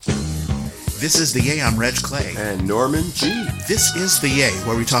This is The Yay. I'm Reg Clay. And Norman G. This is The Yay,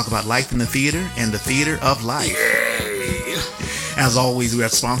 where we talk about life in the theater and the theater of life. Yay! As always, we are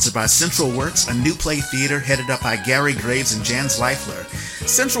sponsored by Central Works, a new play theater headed up by Gary Graves and Jan Zweifler.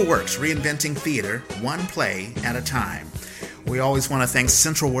 Central Works, reinventing theater, one play at a time. We always want to thank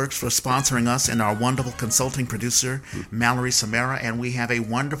Central Works for sponsoring us and our wonderful consulting producer, Mallory Samara, and we have a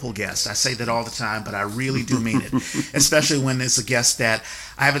wonderful guest. I say that all the time, but I really do mean it, especially when it's a guest that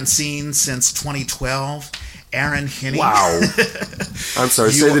I haven't seen since 2012, Aaron Henne. Wow. I'm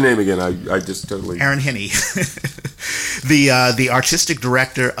sorry, say the name again. I just totally... Aaron Henne, the artistic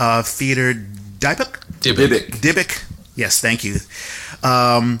director of Theater Dybbuk. Yes, thank you.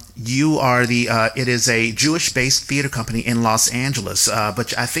 You are it is a Jewish-based theater company in Los Angeles,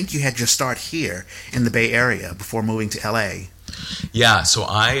 but I think you had your start here in the Bay Area before moving to LA. Yeah, so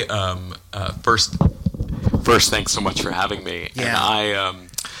I, first, thanks so much for having me. Yeah. And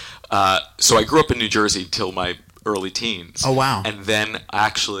so I grew up in New Jersey till my early teens. Oh, wow. And then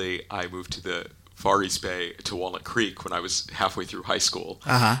actually I moved to the Far East Bay to Walnut Creek when I was halfway through high school.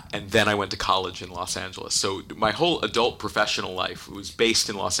 Uh-huh. And then I went to college in Los Angeles. So my whole adult professional life was based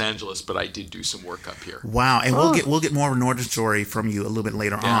in Los Angeles, but I did do some work up here. Wow, and we'll get more of an origin story from you a little bit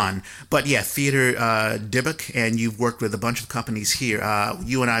later on. But yeah, Theater Dybbuk, and you've worked with a bunch of companies here.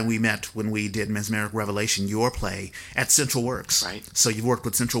 You and I, we met when we did Mesmeric Revelation, your play, at Central Works. Right. So you've worked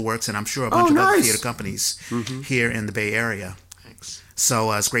with Central Works and I'm sure a bunch of other theater companies here in the Bay Area.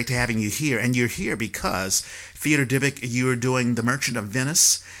 So it's great to having you here. And you're here because Theater Dybbuk, you're doing The Merchant of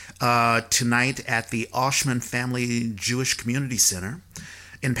Venice tonight at the Oshman Family Jewish Community Center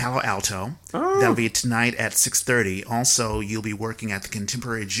in Palo Alto. Oh. That'll be tonight at 6:30. Also, you'll be working at the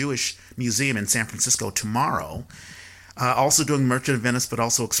Contemporary Jewish Museum in San Francisco tomorrow. Also doing Merchant of Venice, but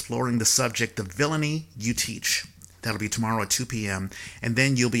also exploring the subject, The Villainy You Teach. That'll be tomorrow at 2 p.m. And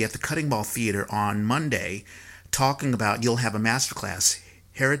then you'll be at the Cutting Ball Theater on Monday, talking about, you'll have a masterclass,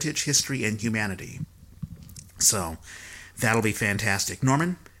 Heritage, History, and Humanity. So that'll be fantastic.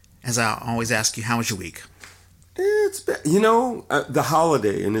 Norman, as I always ask you, how was your week? It's the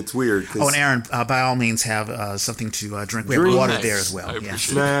holiday, and it's weird. Oh, and Aaron, by all means, have something to drink. We have water there as well. Yeah.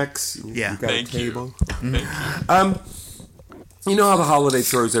 Snacks. Yeah. You got Thank a table. You. Thank you. You know how the holiday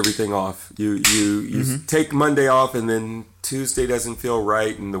throws everything off. You take Monday off, and then Tuesday doesn't feel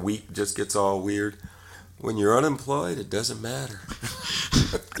right, and the week just gets all weird. When you're unemployed, it doesn't matter.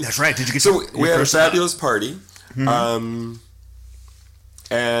 That's right. Did you get we had a fabulous party, and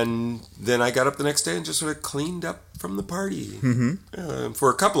then I got up the next day and just sort of cleaned up from the party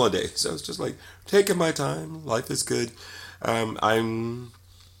for a couple of days. So I was just like taking my time. Life is good. I'm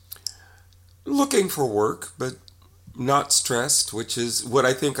looking for work, but not stressed, which is what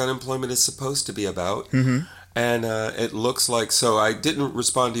I think unemployment is supposed to be about. And it looks like, so I didn't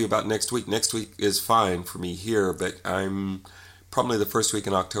respond to you about next week. Next week is fine for me here, but I'm probably the first week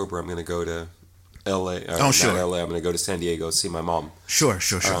in October I'm going to go to L.A. Sure. Not L.A. I'm going to go to San Diego, see my mom. Sure.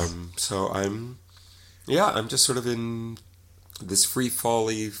 So I'm just sort of in this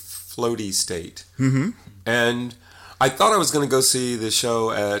free-fally, floaty state. And I thought I was going to go see the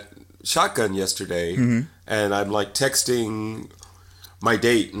show at Shotgun yesterday, and I'm like texting my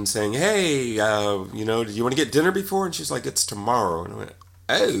date and saying, hey, do you want to get dinner before? And she's like, it's tomorrow. And I went,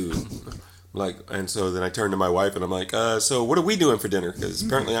 oh. And so then I turned to my wife and I'm like, so what are we doing for dinner? Because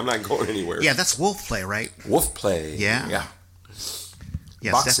apparently I'm not going anywhere. Yeah, that's Wolf Play, right? Wolf Play. Yeah. Yes,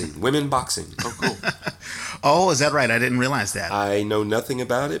 boxing. Definitely. Women boxing. Oh, cool. Oh, is that right? I didn't realize that. I know nothing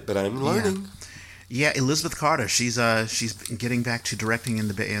about it, but I'm learning. Yeah, Elizabeth Carter. She's getting back to directing in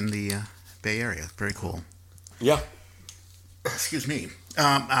the Bay Area. Very cool. Yeah. Excuse me.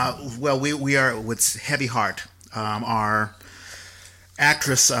 Well, we are with heavy heart. Our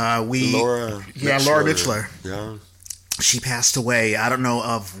actress, Laura Mitchler. Yeah. She passed away. I don't know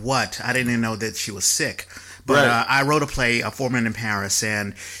of what. I didn't even know that she was sick. But Right. I wrote a play, Four Men in Paris,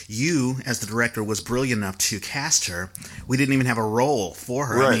 and you, as the director, was brilliant enough to cast her. We didn't even have a role for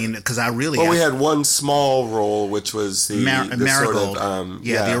her. Right. I mean, because we had one small role, which was the Marigold. sort of,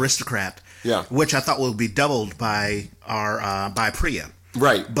 the aristocrat. Yeah. Which I thought would be doubled by by Priya.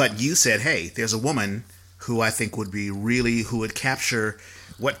 Right. But you said, hey, there's a woman who I think would would capture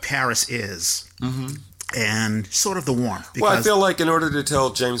what Paris is. And sort of the warmth. Well, I feel like in order to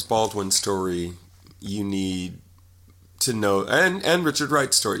tell James Baldwin's story, you need to know, and Richard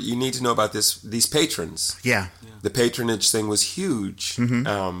Wright's story, you need to know about these patrons. Yeah. The patronage thing was huge.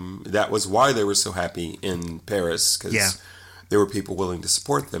 That was why they were so happy in Paris, because there were people willing to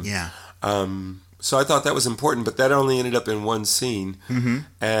support them. Yeah. So I thought that was important, but that only ended up in one scene.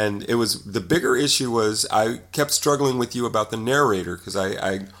 And it was, the bigger issue was I kept struggling with you about the narrator, because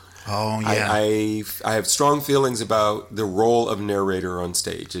I Oh, yeah. I have strong feelings about the role of narrator on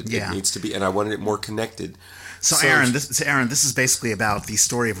stage. It needs to be, and I wanted it more connected. So Aaron, this is basically about the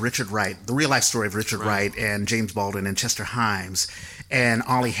story of Richard Wright, the real life story of Richard Wright and James Baldwin and Chester Himes and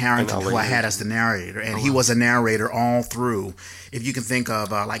Ollie Harrington, who I had as the narrator, and he was a narrator all through. If you can think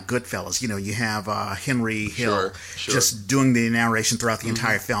of like Goodfellas, you have Henry Hill just doing the narration throughout the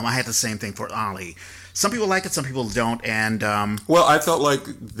entire film. I had the same thing for Ollie. Some people like it, some people don't, and well, I felt like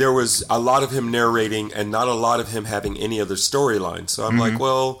there was a lot of him narrating and not a lot of him having any other storyline. So I'm like,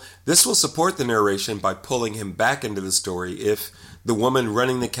 well, this will support the narration by pulling him back into the story if the woman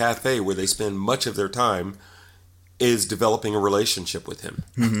running the cafe where they spend much of their time is developing a relationship with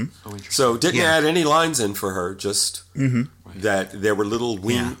him. So didn't add any lines in for her, just that there were little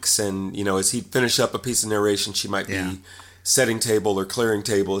winks, and as he'd finish up a piece of narration, she might be setting table or clearing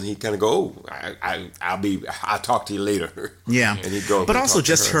table, and he'd kind of go, I'll talk to you later. Yeah. And he'd go. But also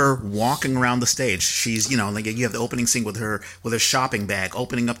just her walking around the stage. She's, like you have the opening scene with her shopping bag,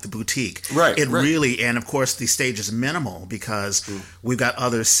 opening up the boutique. Right. Really, and of course the stage is minimal because we've got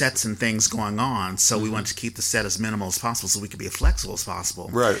other sets and things going on. So we want to keep the set as minimal as possible so we can be as flexible as possible.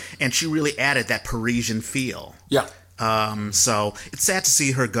 Right. And she really added that Parisian feel. Yeah. So it's sad to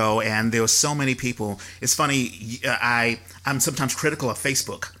see her go, and there were so many people. It's funny, I'm sometimes critical of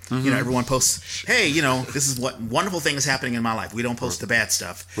Facebook. Everyone posts, hey, this is what wonderful thing is happening in my life. We don't post the bad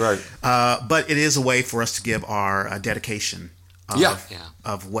stuff. Right. But it is a way for us to give our dedication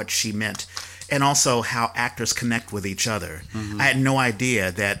of what she meant. And also how actors connect with each other. I had no idea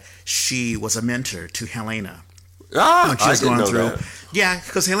that she was a mentor to Helena. I didn't know that. Yeah,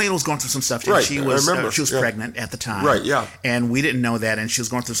 because Helena was going through some stuff. Right, she was pregnant at the time. Right, yeah. And we didn't know that, and she was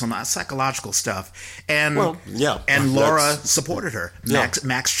going through some psychological stuff. And and Laura supported her.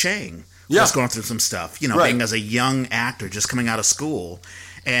 Max Chang was going through some stuff. Being as a young actor just coming out of school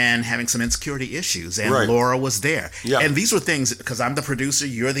and having some insecurity issues, and Laura was there. Yeah. And these were things, because I'm the producer,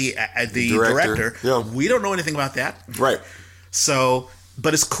 you're the director. Yeah. We don't know anything about that. Right. So...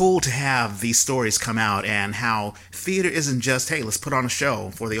 But it's cool to have these stories come out, and how theater isn't just, hey, let's put on a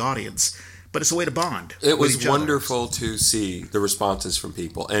show for the audience, but it's a way to bond. It was wonderful to see the responses from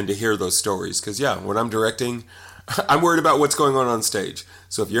people and to hear those stories. Because, when I'm directing, I'm worried about what's going on stage.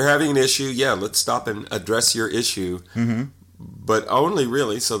 So if you're having an issue, let's stop and address your issue. But only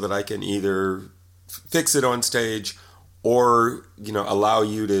really so that I can either fix it on stage or, allow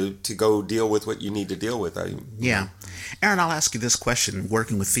you to go deal with what you need to deal with. Aaron, I'll ask you this question,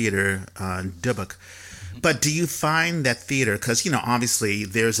 working with theater in Dubuque. But do you find that theater, because, obviously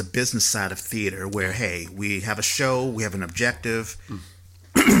there's a business side of theater where, hey, we have a show, we have an objective,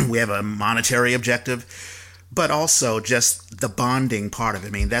 we have a monetary objective, but also just the bonding part of it.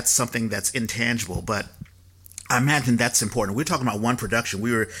 I mean, that's something that's intangible, but I imagine that's important. We're talking about one production.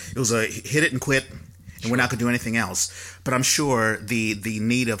 It was a hit it and quit, and we're not going to do anything else. But I'm sure the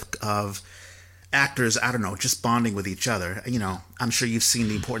need of actors, I don't know, just bonding with each other. I'm sure you've seen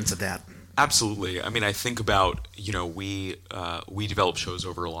the importance of that. Absolutely. I mean, I think about, we develop shows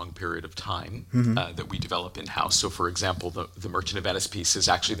over a long period of time that we develop in-house. So, for example, the Merchant of Venice piece is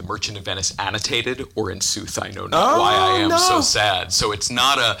actually the Merchant of Venice annotated, or in sooth, I know not why I am so sad. So it's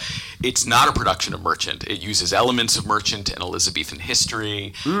not a production of Merchant. It uses elements of Merchant and Elizabethan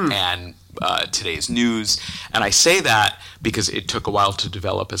history and today's news. And I say that because it took a while to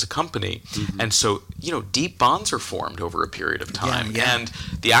develop as a company. And so, deep bonds are formed over a period of time. And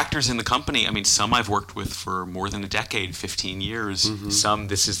the actors in the company, I mean, some I've worked with for more than a decade, 15 years. Some,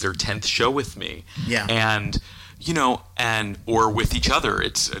 this is their 10th show with me. Yeah. And, or with each other,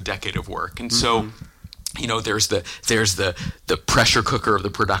 it's a decade of work. And so, there's the pressure cooker of the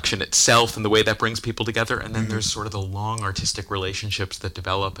production itself and the way that brings people together, and then there's sort of the long artistic relationships that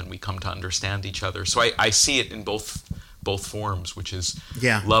develop, and we come to understand each other. So I see it in both forms, which is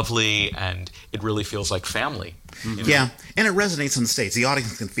lovely, and it really feels like family. Yeah, and it resonates on the stage. The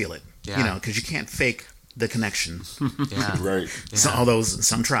audience can feel it, because you can't fake the connection. Right. So, although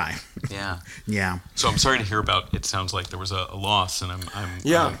some try. Yeah. So I'm sorry to hear about. It sounds like there was a loss, and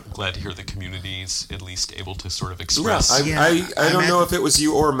I'm glad to hear the community's at least able to sort of express. I don't know if it was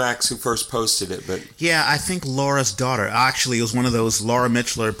you or Max who first posted it, but I think Laura's daughter. Actually, it was one of those. Laura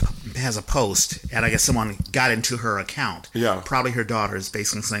Mitchell has a post, and I guess someone got into her account. Yeah. Probably her daughter is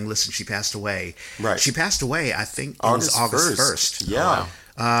basically saying, "Listen, she passed away." Right. She passed away. I think it was August 1st. Yeah. Oh,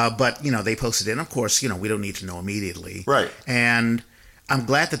 wow. But, they posted it. And, of course, we don't need to know immediately. Right. And I'm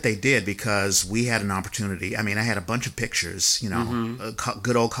glad that they did, because we had an opportunity. I mean, I had a bunch of pictures,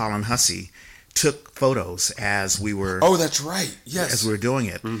 good old Colin Hussey took photos as we were... Oh, that's right. Yes. As we were doing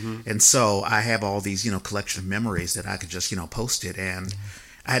it. And so I have all these, collection of memories that I could just, post it. And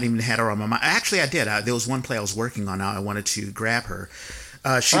I hadn't even had her on my mind. Actually, I did. There was one play I was working on. I wanted to grab her.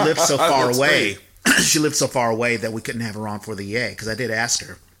 She lived so far away. She lived so far away that we couldn't have her on for the EA, because I did ask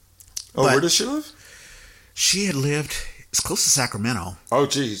her. Oh, where does she live? She had lived as close to Sacramento. Oh,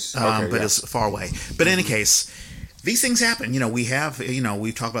 geez. Okay, but it's far away. But in any case, these things happen. We have,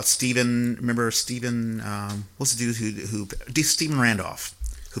 we talked about Stephen. Remember Stephen? What's the dude Stephen Randolph,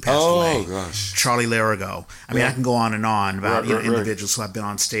 who passed away? Oh gosh. Charlie Larigo. I mean, I can go on and on about individuals who I've been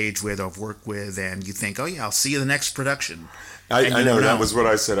on stage with or I've worked with, and you think, oh yeah, I'll see you in the next production. I know that was what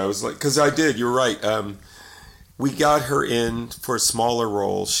I said. I was like, because I did. You're right. We got her in for a smaller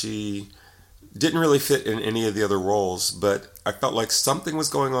role. She didn't really fit in any of the other roles, but I felt like something was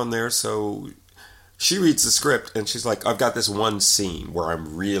going on there. So she reads the script and she's like, I've got this one scene where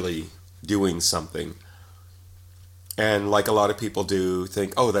I'm really doing something. And like a lot of people do,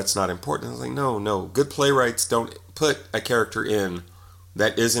 think, oh, that's not important. I was like, no. Good playwrights don't put a character in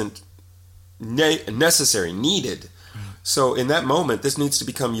that isn't necessary, needed. So in that moment, this needs to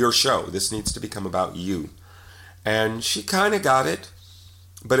become your show. This needs to become about you. And she kind of got it,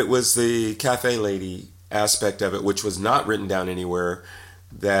 but it was the cafe lady aspect of it, which was not written down anywhere,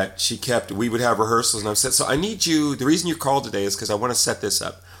 that she kept. We would have rehearsals, and I said, so I need you, the reason you called today is because I want to set this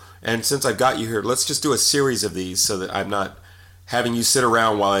up. And since I've got you here, let's just do a series of these so that I'm not having you sit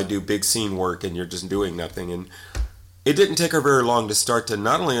around while I do big scene work and you're just doing nothing. And it didn't take her very long to start to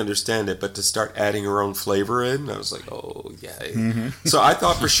not only understand it, but to start adding her own flavor in. I was like, oh, yeah. Mm-hmm. So I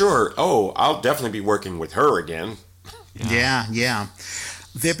thought for sure, I'll definitely be working with her again. Yeah.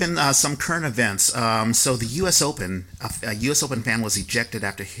 There have been some current events. So the U.S. Open, a U.S. Open fan was ejected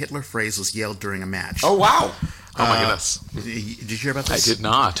after Hitler phrase was yelled during a match. Oh, wow. Oh, my goodness. Did you hear about this? I did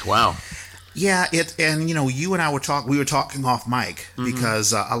not. Wow. Yeah, you and I were talking off mic,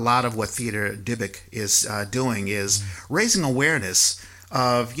 because a lot of what Theater Dybbuk is doing is raising awareness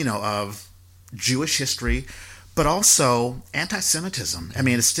of Jewish history, but also anti-Semitism. I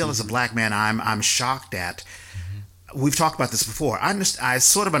mean, it's still, as a black man, I'm shocked at. We've talked about this before. I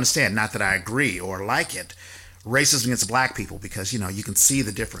sort of understand, not that I agree or like it, racism against black people, because you can see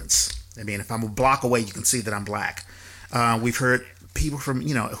the difference. I mean, if I'm a block away, you can see that I'm black. We've heard people from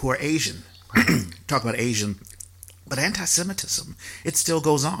who are Asian. Talk about Asian, but anti-Semitism, it still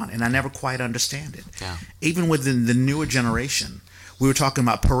goes on, and I never quite understand it. Yeah. Even within the newer generation, we were talking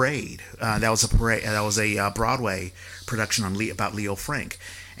about Parade. That was a Broadway production about Leo Frank,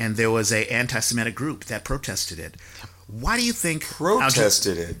 and there was a anti-Semitic group that protested it. Why do you think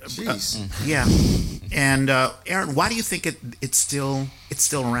protested it? Jeez. Yeah. And Aaron, why do you think it's still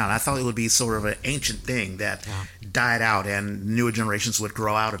around? I thought it would be sort of an ancient thing that died out, and newer generations would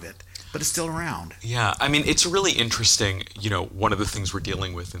grow out of it. But it's still around. Yeah, I mean, it's really interesting. One of the things we're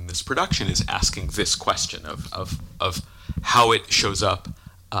dealing with in this production is asking this question of how it shows up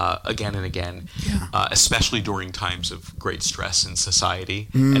again and again, especially during times of great stress in society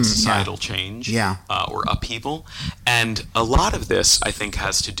and societal change or upheaval. And a lot of this, I think,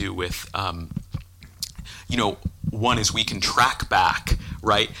 has to do with, one is we can track back,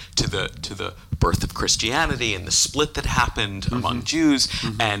 right, to the birth of Christianity and the split that happened among Jews,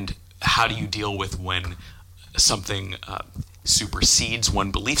 and how do you deal with when something supersedes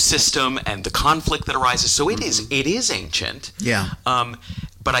one belief system and the conflict that arises? So it is ancient. Yeah.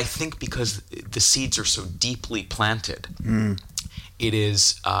 But I think because the seeds are so deeply planted, it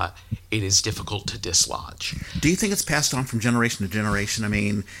is difficult to dislodge. Do you think it's passed on from generation to generation? I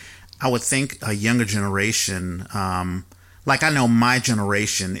mean, I would think a younger generation, like I know my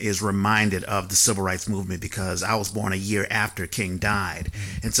generation is reminded of the civil rights movement because I was born a year after King died.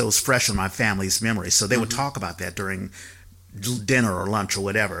 And so it was fresh in my family's memory. So they would talk about that during dinner or lunch or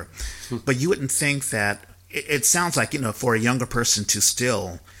whatever. But you wouldn't think that, it sounds like, for a younger person to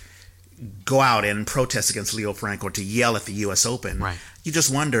still go out and protest against Leo Frank or to yell at the U.S. Open. Right. You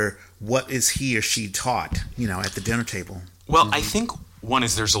just wonder, what is he or she taught, at the dinner table? Well, I think one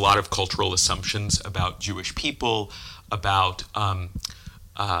is there's a lot of cultural assumptions about Jewish people, about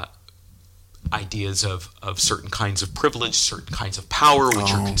ideas of certain kinds of privilege, certain kinds of power,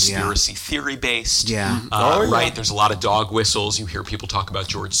 which are conspiracy theory based. Right? There's a lot of dog whistles. You hear people talk about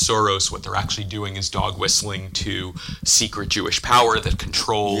George Soros. What they're actually doing is dog whistling to secret Jewish power that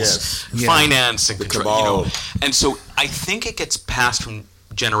controls finance and control. And so I think it gets passed from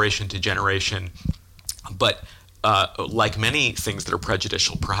generation to generation, but like many things that are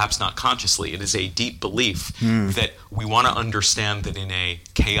prejudicial, perhaps not consciously, it is a deep belief that we want to understand that in a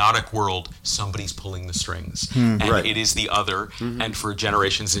chaotic world, somebody's pulling the strings. And it is the other. And for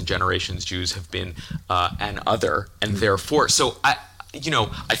generations and generations, Jews have been an other. And therefore, so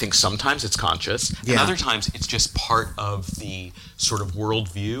I think sometimes it's conscious, and other times it's just part of the sort of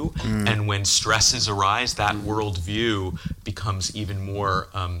worldview. And when stresses arise, that worldview becomes even more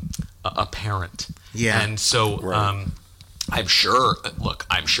apparent. Yeah. And so I'm sure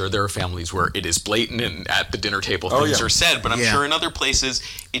there are families where it is blatant and at the dinner table things are said, but I'm sure in other places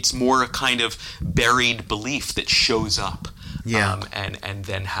it's more a kind of buried belief that shows up. And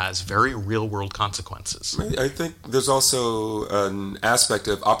then has very real world consequences. I think there's also an aspect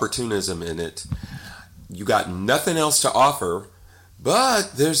of opportunism in it. You got nothing else to offer,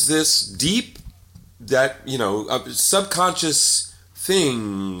 but there's this deep, subconscious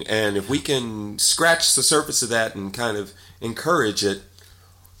thing, and if we can scratch the surface of that and kind of encourage it,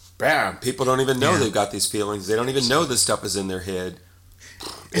 bam, people don't even know they've got these feelings. They don't even know this stuff is in their head.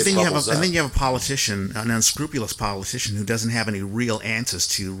 And then you have a politician, an unscrupulous politician who doesn't have any real answers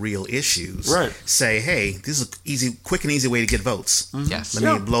to real issues. Right. Say, hey, this is a quick and easy way to get votes. Yes.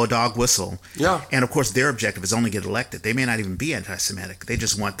 Let me blow a dog whistle. Yeah. And of course, their objective is only get elected. They may not even be anti-Semitic. They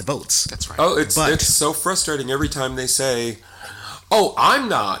just want the votes. That's right. Oh, it's so frustrating every time they say, oh, I'm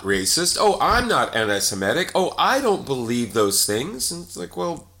not racist. Oh, I'm not anti-Semitic. Oh, I don't believe those things. And it's like,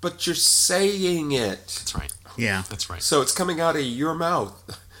 well, but you're saying it. That's right. Yeah. That's right. So it's coming out of your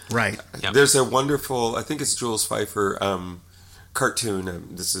mouth. Right. Yep. There's a wonderful, I think it's Jules Pfeiffer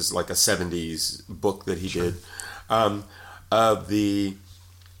cartoon. This is like a 70s book that he did of the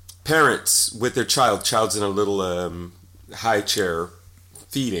parents with their child. Child's in a little high chair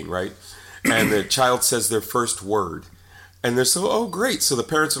feeding, right? And the child says their first word. And they're so, oh, great. So the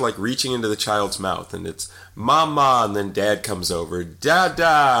parents are like reaching into the child's mouth. And it's mama. And then dad comes over.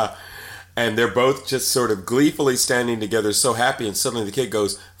 Dada. And they're both just sort of gleefully standing together, so happy. And suddenly the kid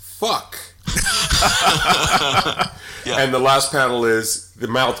goes, fuck. And the last panel is the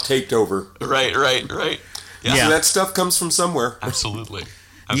mouth taped over. Right. Yeah. So that stuff comes from somewhere. Absolutely.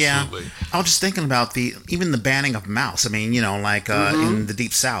 Yeah, I was just thinking about even the banning of mouse. I mean, in the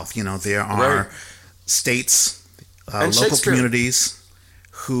Deep South, there are states, local communities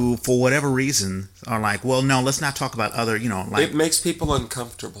who, for whatever reason, are like, well, no, let's not talk about other, it makes people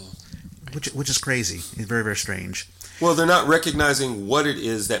uncomfortable. Which is crazy. It's very, very strange. Well, they're not recognizing what it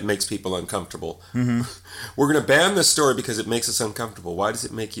is that makes people uncomfortable. Mm-hmm. We're going to ban this story because it makes us uncomfortable. Why does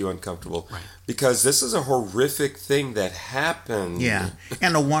it make you uncomfortable? Right. Because this is a horrific thing that happened. Yeah,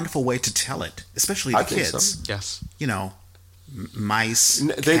 and a wonderful way to tell it, especially the kids. So. Yes. Mice,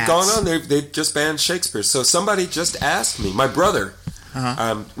 They've cats. gone on. They've just banned Shakespeare. So somebody just asked me, my brother,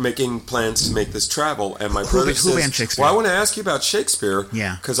 making plans to make this travel, and my brother says, well, I want to ask you about Shakespeare,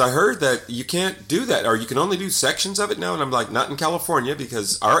 because I heard that you can't do that, or you can only do sections of it now, and I'm like, not in California,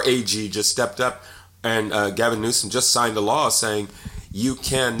 because our AG just stepped up, and Gavin Newsom just signed a law saying you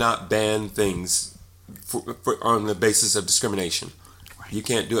cannot ban things on the basis of discrimination. Right. You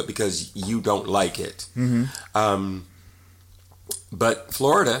can't do it because you don't like it. Mm-hmm. But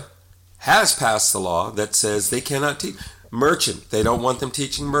Florida has passed the law that says they cannot teach. Merchant, they don't want them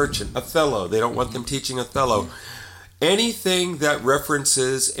teaching merchant. Othello, they don't want them teaching Othello. Anything that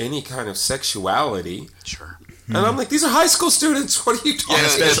references any kind of sexuality. Sure. And I'm like, these are high school students. What are you talking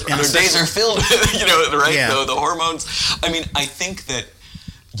about? And their days are filled with, right? Yeah. The hormones. I mean, I think that,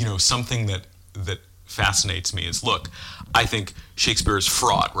 something that fascinates me is, look, I think Shakespeare is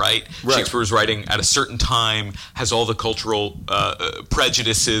fraught, right? Shakespeare is writing at a certain time, has all the cultural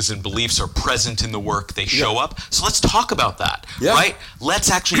prejudices and beliefs are present in the work. They show up. So let's talk about that, right? Let's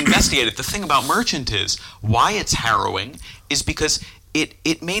actually investigate it. The thing about Merchant is, why it's harrowing is because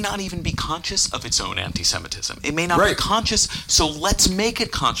it may not even be conscious of its own anti-Semitism. It may not be conscious, so let's make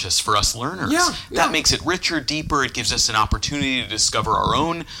it conscious for us learners. That makes it richer, deeper. It gives us an opportunity to discover our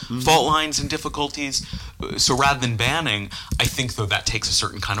own fault lines and difficulties. So rather than banning, I think, though, that takes a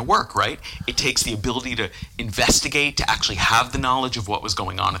certain kind of work, right? It takes the ability to investigate, to actually have the knowledge of what was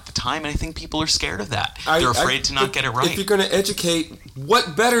going on at the time, and I think people are scared of that. They're afraid to not get it right. If you're going to educate,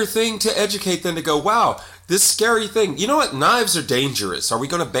 what better thing to educate than to go, wow, this scary thing. You know what? Knives are dangerous. Are we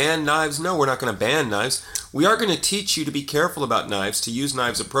going to ban knives? No, we're not going to ban knives. We are going to teach you to be careful about knives, to use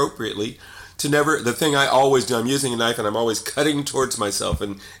knives appropriately, to never... The thing I always do, I'm using a knife and I'm always cutting towards myself.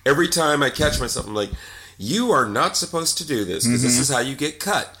 And every time I catch myself, I'm like, you are not supposed to do this because this is how you get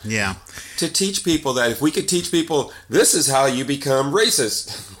cut. Yeah. To teach people that if we could teach people, this is how you become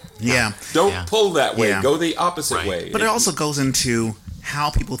racist. Yeah. Don't pull that way. Go the opposite way. But it also goes into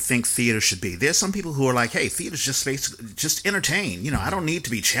how people think theater should be. There's some people who are like, hey, theater's just entertain. I don't need to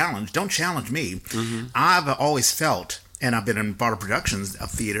be challenged. Don't challenge me. Mm-hmm. I've always felt, and I've been in broader productions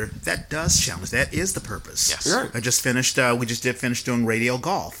of theater, that does challenge. That is the purpose. Yes. Right. We just finished doing radio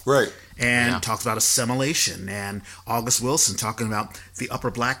golf. Right. and talks about assimilation, and August Wilson talking about the upper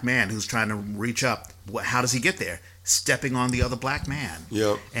black man who's trying to reach up. How does he get there? Stepping on the other black man.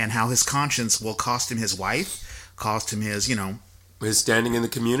 Yep. And how his conscience will cost him his wife, cost him his, his standing in the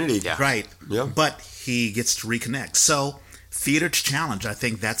community. Yeah. Right. Yeah. But he gets to reconnect. So, theater to challenge, I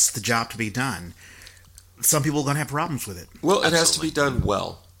think that's the job to be done. Some people are going to have problems with it. Well, it has to be done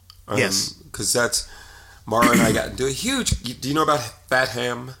well. Yes. Because that's... Mara and I got into a huge... Do you know about Fat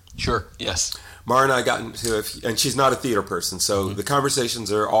Ham? Sure, yes. Mara and I got into and she's not a theater person, so the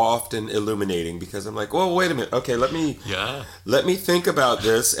conversations are often illuminating because I'm like, well, wait a minute. Okay, let me think about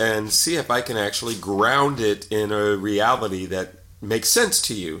this and see if I can actually ground it in a reality that makes sense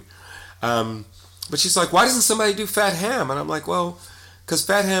to you. But she's like, why doesn't somebody do Fat Ham? And I'm like, well, because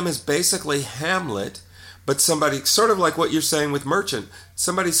Fat Ham is basically Hamlet, but somebody, sort of like what you're saying with Merchant,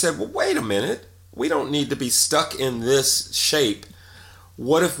 somebody said, well, wait a minute. We don't need to be stuck in this shape.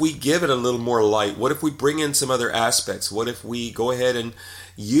 What if we give it a little more light? What if we bring in some other aspects? What if we go ahead and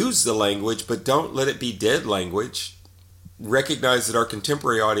use the language, but don't let it be dead language? Recognize that our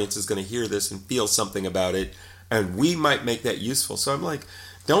contemporary audience is going to hear this and feel something about it, and we might make that useful. So I'm like,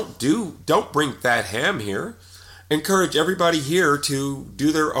 don't bring Fat Ham here. Encourage everybody here to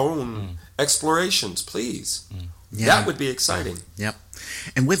do their own explorations, please. Yeah. That would be exciting. Yep.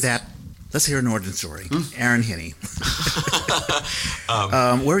 And with that, let's hear an origin story. Aaron Henne.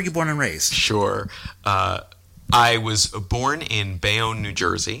 Where were you born and raised? Sure. I was born in Bayonne, New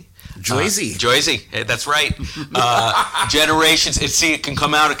Jersey. Jersey. That's right. Generations. It can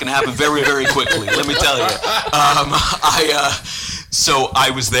come out. It can happen very, very quickly. Let me tell you. So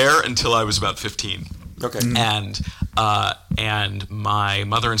I was there until I was about 15. Okay. And my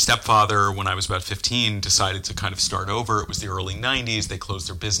mother and stepfather, when I was about 15, decided to kind of start over. It was the early 90s. They closed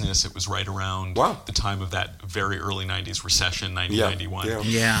their business. It was right around the time of that very early 90s recession, 1991.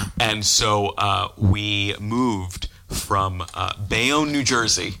 Yeah. And so we moved from Bayonne, New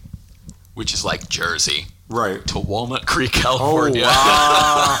Jersey, which is like Jersey, right, to Walnut Creek, California.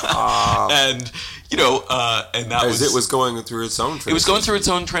 Oh, wow. And and that it was going through its own transition. It was going through its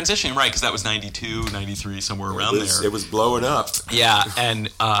own transition, right, because that was 92, 93, somewhere around there. It was blowing up. Yeah,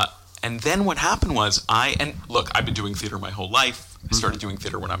 and then what happened was I've been doing theater my whole life. I started doing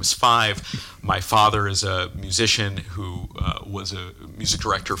theater when I was 5. My father is a musician who was a music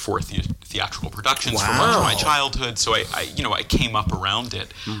director for theatrical productions for much of my childhood, so I came up around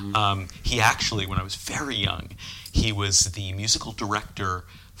it. He actually, when I was very young, he was the musical director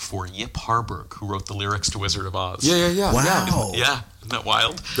for Yip Harburg, who wrote the lyrics to Wizard of Oz. Yeah. Wow. Yeah, isn't that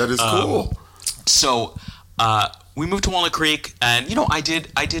wild? That is cool. So we moved to Walnut Creek, and I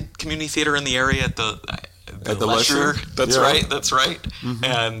did community theater in the area at the Lesher. That's right.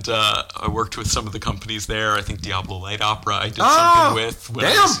 And I worked with some of the companies there. I think Diablo Light Opera I did something with. When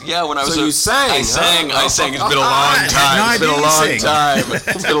I was you sang. I sang. It's been a long time.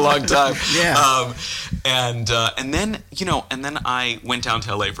 It's been a long time. Yeah. And then I went down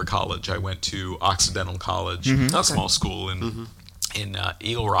to LA for college. I went to Occidental College, a small school in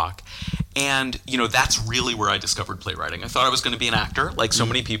Eagle Rock. And, that's really where I discovered playwriting. I thought I was going to be an actor, like so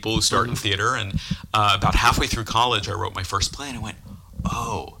many people who start in theater. And about halfway through college, I wrote my first play, and I went,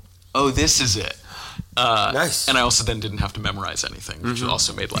 oh, this is it. Nice. And I also then didn't have to memorize anything, which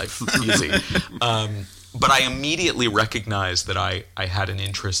also made life easy. But I immediately recognized that I had an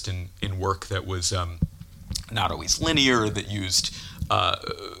interest in work that was not always linear, that used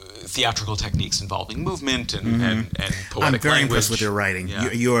theatrical techniques involving movement and poetic language. I'm very impressed with your writing.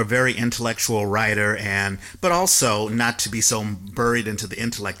 Yeah. You're a very intellectual writer, but also not to be so buried into the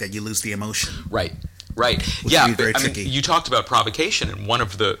intellect that you lose the emotion. Right. Which Yeah, can be very tricky. you talked about provocation and one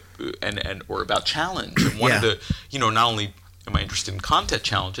of the or about challenge, and one of the not only am I interested in content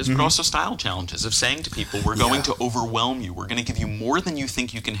challenges, but also style challenges of saying to people, we're going to overwhelm you. We're going to give you more than you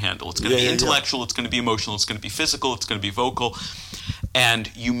think you can handle. It's going to be intellectual, it's going to be emotional, it's going to be physical, it's going to be vocal,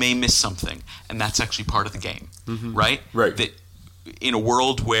 and you may miss something. And that's actually part of the game, right? Right. That in a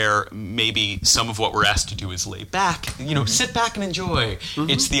world where maybe some of what we're asked to do is lay back, sit back and enjoy.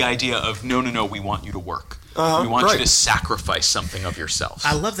 It's the idea of, no, we want you to work. We want you to sacrifice something of yourself.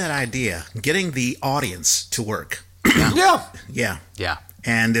 I love that idea, getting the audience to work. Yeah.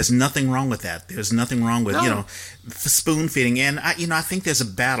 And there's nothing wrong with that. There's nothing wrong with, spoon feeding. And, I think there's a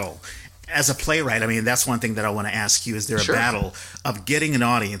battle. As a playwright, that's one thing that I want to ask you. Is there a battle of getting an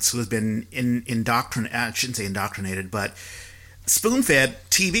audience who has been indoctrinated, I shouldn't say indoctrinated, but spoon-fed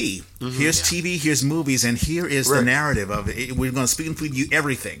TV. Here's TV, here's movies, and here is the narrative of it. We're going to spoon-feed you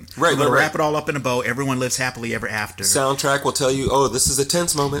everything. We're going to wrap it all up in a bow. Everyone lives happily ever after. Soundtrack will tell you, this is a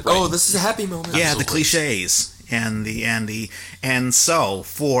tense moment. Right. Oh, this is a happy moment. Yeah, absolutely. The cliches. And so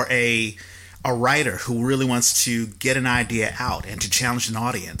for a writer who really wants to get an idea out and to challenge an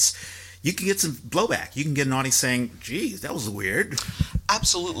audience, you can get some blowback. You can get an audience saying, geez, that was weird.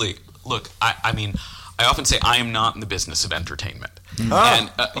 Absolutely. Look, I mean, I often say I am not in the business of entertainment.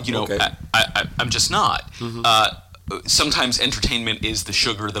 And, okay. I'm just not. Sometimes entertainment is the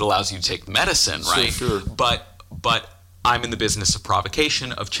sugar that allows you to take the medicine, right? Sure. But I'm in the business of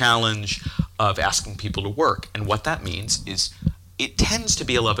provocation, of challenge, of asking people to work. And what that means is it tends to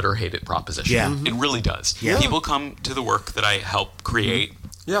be a love it or hate it proposition. Yeah. It really does. Yeah. People come to the work that I help create,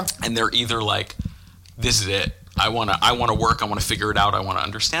 and they're either like, this is it. I want to work. I want to figure it out. I want to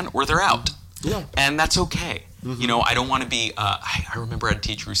understand. Or they're out. Yeah. And that's okay. You know, I don't want to be, I remember I had a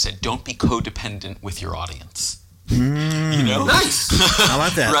teacher who said, don't be codependent with your audience. You know? Nice. I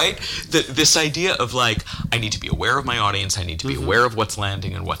like that. Right? This idea of like, I need to be aware of my audience. I need to be aware of what's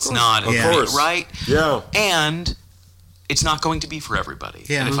landing and what's not. Of course. Right? Yeah. And it's not going to be for everybody.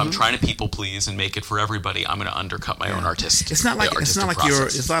 Yeah. And if I'm trying to people please and make it for everybody, I'm going to undercut my own artistic. It's not like process.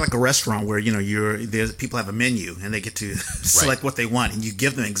 it's not like a restaurant where there's people have a menu and they get to select what they want and you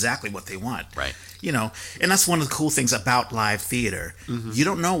give them exactly what they want. Right. You know, and that's one of the cool things about live theater. You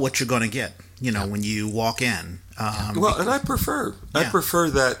don't know what you're going to get. You know, when you walk in. Well, and I prefer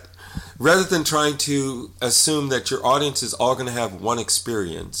that rather than trying to assume that your audience is all going to have one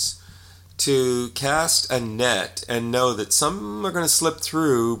experience, to cast a net and know that some are going to slip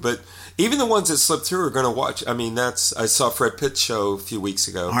through, but even the ones that slip through are going to watch. I mean, I saw Fred Pitt's show a few weeks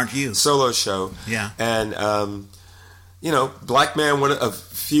ago. Aren't you? Solo show. Yeah. And, you know, black man, the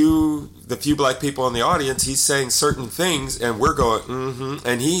few black people in the audience, he's saying certain things and we're going,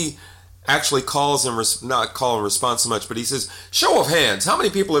 and he actually calls and not call and respond so much, but he says, show of hands, how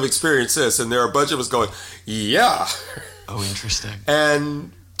many people have experienced this? And there a bunch of us going, yeah. Oh, interesting.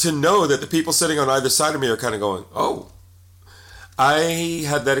 And to know that the people sitting on either side of me are kind of going, oh. I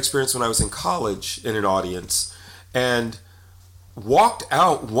had that experience when I was in college in an audience and walked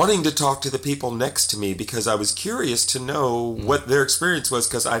out wanting to talk to the people next to me because I was curious to know what their experience was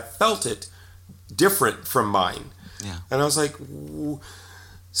because I felt it different from mine. Yeah. And I was like,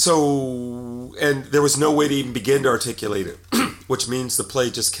 so, and there was no way to even begin to articulate it, which means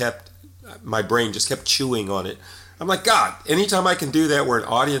my brain just kept chewing on it. I'm like, God, anytime I can do that where an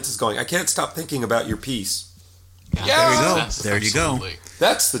audience is going, I can't stop thinking about your piece. Yeah. There you go. There you go.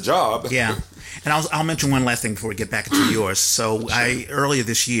 That's the job. Yeah. And I'll mention one last thing before we get back into yours. So earlier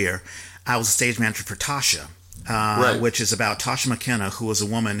this year, I was a stage manager for Tasha, which is about Tasha McKenna, who was a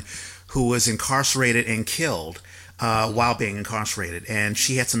woman who was incarcerated and killed while being incarcerated, and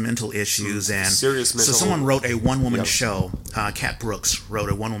she had some mental issues. And serious mental. So someone wrote a one-woman show. Kat Brooks wrote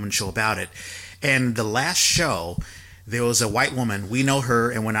a one-woman show about it. And the last show, there was a white woman, we know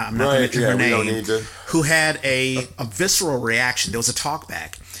her, and I'm not going to mention her name, who had a visceral reaction. There was a talk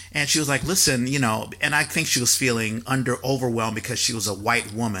back. And she was like, listen, you know, and I think she was feeling overwhelmed because she was a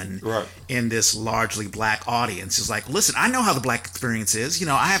white woman in this largely black audience. She was like, listen, I know how the black experience is. You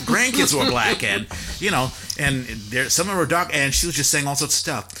know, I have grandkids who are black and, you know, and some of them are dark. And she was just saying all sorts of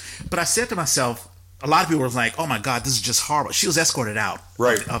stuff. But I said to myself, a lot of people were like, oh my God, this is just horrible. She was escorted out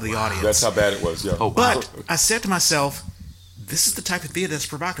of the audience. That's how bad it was, yeah. Oh, wow. But I said to myself, this is the type of theater that's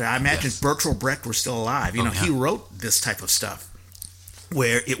provocative. I imagine if Bertolt Brecht were still alive. You know, he wrote this type of stuff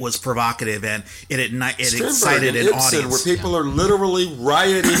where it was provocative and it excited an audience. Where people are literally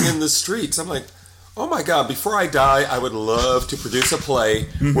rioting in the streets. I'm like, oh my God, before I die, I would love to produce a play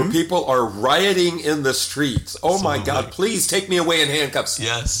where people are rioting in the streets. Oh my God, please take me away in handcuffs.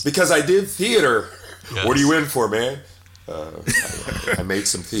 Yes. Because I did theater. Yes. What are you in for, man? I made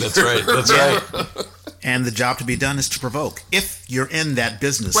some theater. That's right. And the job to be done is to provoke. If you're in that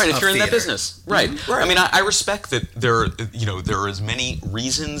business, right? If you're in theater. that business, right? I mean, I respect that there are as many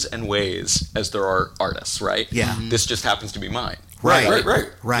reasons and ways as there are artists, right? Yeah. This just happens to be mine. Right.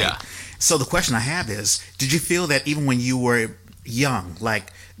 Yeah. So the question I have is, did you feel that even when you were young,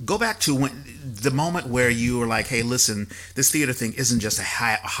 like go back to the moment where you were like, hey, listen, this theater thing isn't just a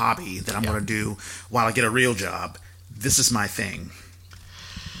hobby that I'm going to do while I get a real job. This is my thing.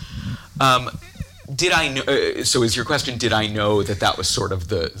 Did I know? So, is your question? Did I know that was sort of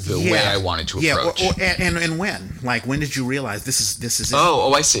the way I wanted to approach? Yeah, and when? Like, when did you realize this is it?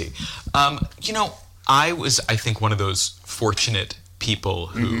 Oh, I see. You know, I think one of those fortunate people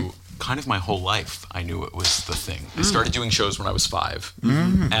who kind of my whole life I knew it was the thing. I started doing shows when I was 5,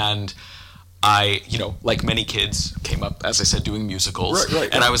 and I, you know, like many kids, came up, as I said, doing musicals,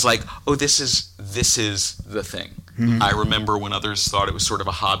 and I was like, oh, this is the thing. I remember when others thought it was sort of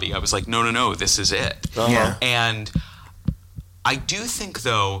a hobby, I was like, no, this is it. Yeah. And I do think,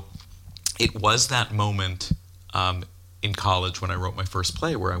 though, it was that moment in college when I wrote my first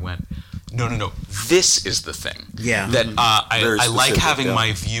play, where I went, no, this is the thing. Yeah. That I like having yeah.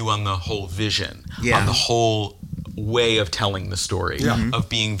 my view on the whole vision, Yeah. on the whole way of telling the story, Yeah. of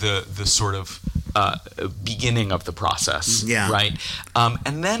being the sort of beginning of the process, Yeah. right?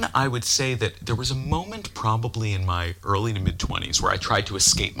 And then I would say that there was a moment probably in my early to mid-20s where I tried to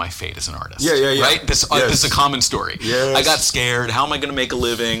escape my fate as an artist. Yeah. Right? This is a common story. Yes. I got scared. How am I going to make a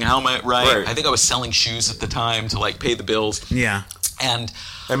living? How am I, Right. I think I was selling shoes at the time to like pay the bills. Yeah. And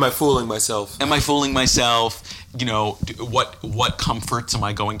Am I fooling myself? You know, what comforts am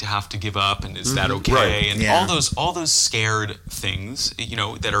I going to have to give up, and is that okay? Right. And Yeah. all those scared things, you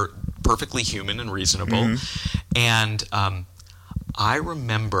know, that are perfectly human and reasonable. And I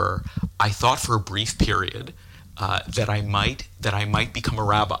remember I thought for a brief period that I might become a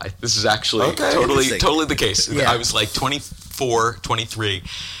rabbi. This is actually totally the case. Yeah. I was like 24, 23,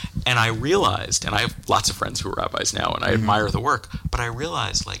 and I realized, and I have lots of friends who are rabbis now, and I admire the work, but I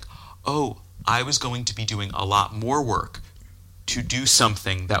realized like, I was going to be doing a lot more work to do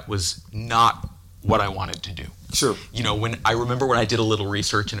something that was not what I wanted to do. Sure. You know, I remember when I did a little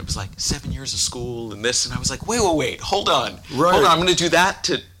research and it was like 7 years of school and this, and I was like, wait, hold on. Right. Hold on, I'm going to do that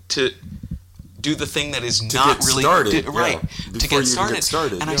to do the thing that is not get really started, right. yeah. To Before get you started. get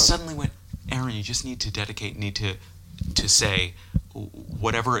started, And I yeah. suddenly went, Aaron, you just need to say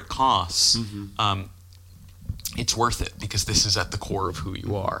whatever it costs. It's worth it because this is at the core of who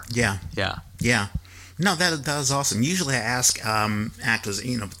you are. Yeah. Yeah. Yeah. No, that is awesome. Usually I ask actors,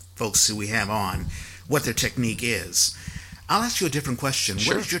 you know, folks who we have on, what their technique is. I'll ask you a different question.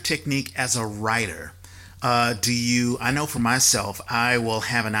 Sure. What is your technique as a writer? I know for myself, I will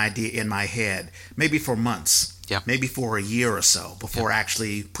have an idea in my head, maybe for months, maybe for a year or so before I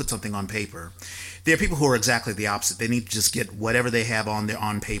actually put something on paper. There are people who are exactly the opposite. They need to just get whatever they have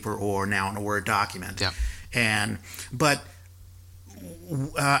on paper or now in a Word document. Yeah.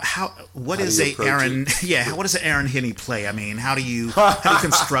 What is an Aaron Henne play? I mean, how do you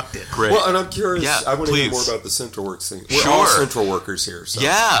construct it? Great. Well, and I'm curious. Yeah, I want to hear please. more about the Central Works thing. We're all Central Workers here. So.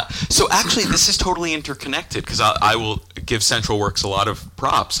 Yeah. So actually, this is totally interconnected because I will give Central Works a lot of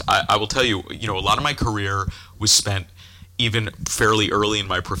props. I will tell you, you know, a lot of my career was spent even fairly early in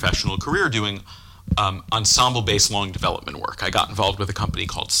my professional career doing ensemble-based long development work. I got involved with a company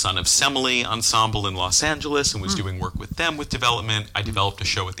called Son of Semele Ensemble in Los Angeles and was doing work with them with development. I developed a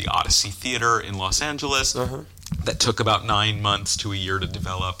show at the Odyssey Theater in Los Angeles that took about 9 months to a year to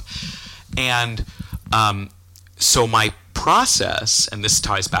develop. And so my process, and this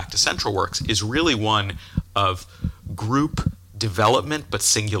ties back to Central Works, is really one of group development but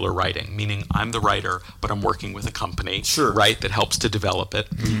singular writing, meaning I'm the writer, but I'm working with a company, right, that helps to develop it.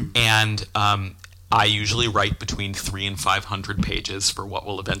 And I usually write between 300 and 500 pages for what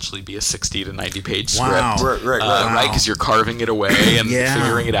will eventually be a 60 to 90 page script. Right, because you're carving it away and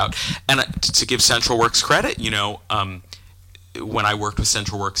figuring it out. And to give Central Works credit, you know, when I worked with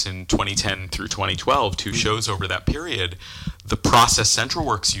Central Works in 2010 through 2012, 2 shows over that period, the process Central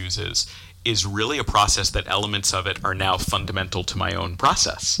Works uses is really a process that elements of it are now fundamental to my own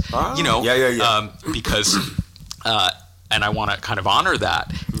process. You know, because and I want to kind of honor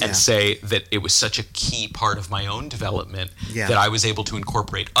that and say that it was such a key part of my own development that I was able to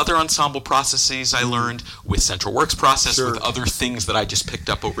incorporate other ensemble processes I learned with Central Works process, with other things that I just picked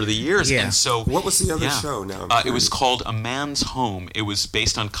up over the years. And so, what was the other show now? It was called A Man's Home. It was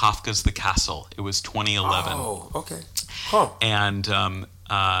based on Kafka's The Castle. It was 2011. Oh, okay. And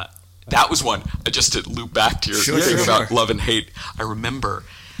that was one, just to loop back to your thing about love and hate. I remember,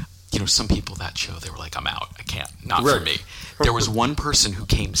 you know, some people that show, they were like, I'm out. I can't. Not for me. There was one person who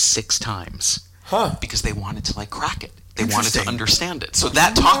came 6 times because they wanted to, like, crack it. They wanted to understand it. So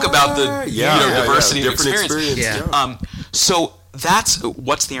that talk about the diversity of experience. So that's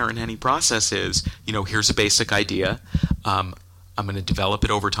what's the Aaron Henne process is, you know, here's a basic idea. I'm going to develop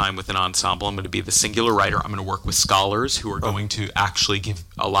it over time with an ensemble. I'm going to be the singular writer. I'm going to work with scholars who are going to actually give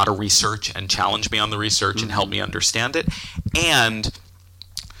a lot of research and challenge me on the research and help me understand it. And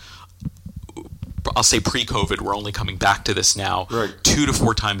I'll say pre-COVID, we're only coming back to this now, 2 to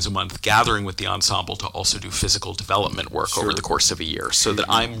 4 times a month, gathering with the ensemble to also do physical development work over the course of a year, so that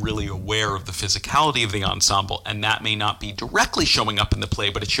I'm really aware of the physicality of the ensemble, and that may not be directly showing up in the play,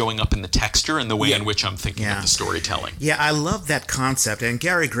 but it's showing up in the texture and the way in which I'm thinking of the storytelling. Yeah, I love that concept, and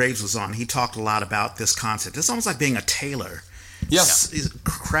Gary Graves was on. He talked a lot about this concept. It's almost like being a tailor.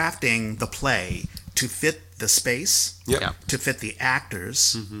 Crafting the play to fit the space, to fit the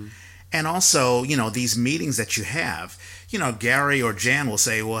actors, and also, you know, these meetings that you have, Gary or Jan will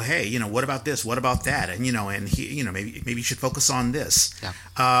say, well, hey, what about this? What about that? And, and he, maybe you should focus on this. Yeah.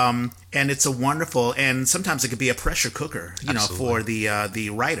 And it's a wonderful, and sometimes it could be a pressure cooker, for the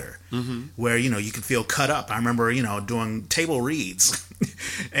writer, where, you can feel cut up. I remember, doing table reads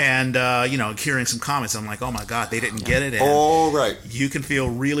and, hearing some comments. I'm like, oh my God, they didn't get it. And right. You can feel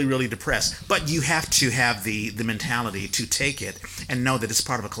really, really depressed, but you have to have the mentality to take it and know that it's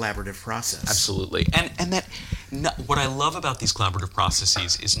part of a collaborative process. Absolutely. And that what I love about these collaborative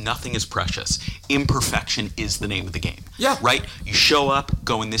processes is nothing is precious. Imperfection is the name of the game. Yeah. Right? You show up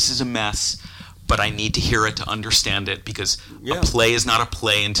going, this is a mess, but I need to hear it to understand it, because a play is not a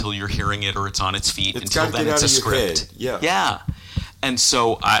play until you're hearing it or it's on its feet. Until then it's a script. Yeah. And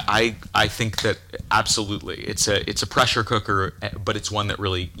so I think that absolutely it's a pressure cooker, but it's one that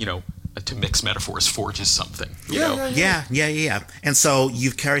really, to mix metaphors, forges something. Yeah. And so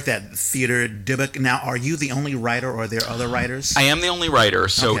you've carried that theater Dybbuk. Now, are you the only writer, or are there other writers? I am the only writer.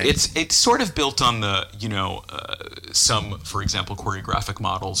 So Okay. it's sort of built on the, some, for example, choreographic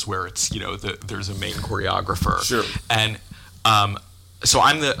models where it's, there's a main choreographer. Sure. And so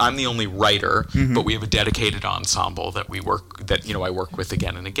I'm the only writer, but we have a dedicated ensemble that I work with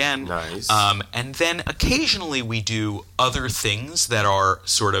again and again. Nice. And then occasionally we do other things that are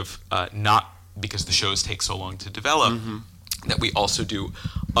sort of not because the shows take so long to develop, that we also do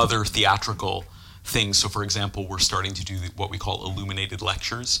other theatrical things. So, for example, we're starting to do what we call illuminated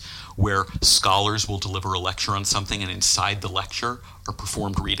lectures, where scholars will deliver a lecture on something, and inside the lecture are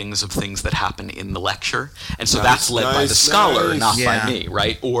performed readings of things that happen in the lecture. And so that's led by the scholar, not by me,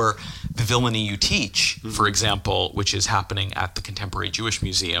 right? Or The Villainy You Teach, for example, which is happening at the Contemporary Jewish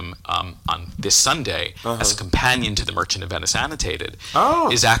Museum on this Sunday as a companion to The Merchant of Venice Annotated,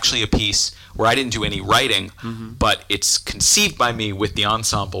 is actually a piece where I didn't do any writing, but it's conceived by me with the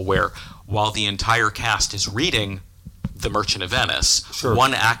ensemble, where while the entire cast is reading The Merchant of Venice,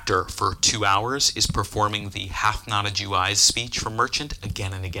 one actor for 2 hours is performing the Hath Not a Jew Eyes speech from Merchant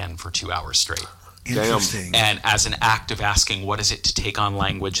again and again for 2 hours straight. Interesting. And as an act of asking, what is it to take on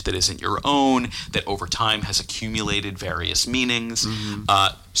language that isn't your own, that over time has accumulated various meanings?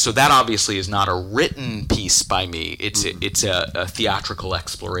 So that obviously is not a written piece by me. It's a theatrical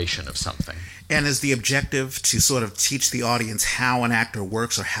exploration of something. And is the objective to sort of teach the audience how an actor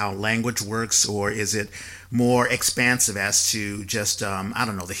works or how language works, or is it more expansive as to just,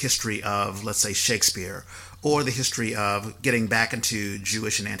 the history of, let's say, Shakespeare, or the history of getting back into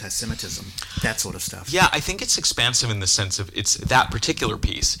Jewish and anti-Semitism, that sort of stuff? Yeah, I think it's expansive in the sense of that particular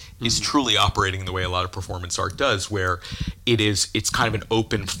piece is truly operating the way a lot of performance art does, where it's kind of an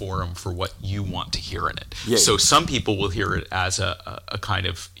open forum for what you want to hear in it. Yeah. So some people will hear it as a kind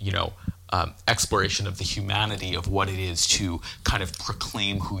of, exploration of the humanity of what it is to kind of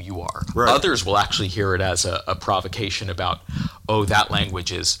proclaim who you are. Right. Others will actually hear it as a provocation about, that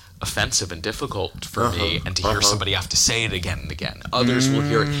language is offensive and difficult for me, and to hear somebody have to say it again and again. Others will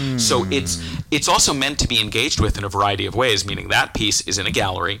hear it. So it's also meant to be engaged with in a variety of ways, meaning that piece is in a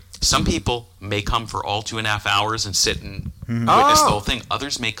gallery. Some people may come for all 2.5 hours and sit and witness the whole thing.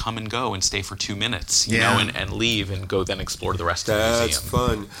 Others may come and go and stay for 2 minutes, and leave and go then explore the rest of the museum. That's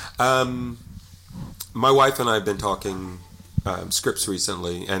fun. My wife and I have been talking scripts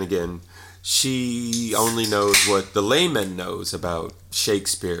recently, and again, she only knows what the layman knows about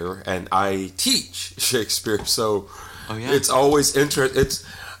Shakespeare, and I teach Shakespeare, so it's always interesting.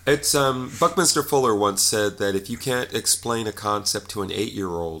 It's Buckminster Fuller once said that if you can't explain a concept to an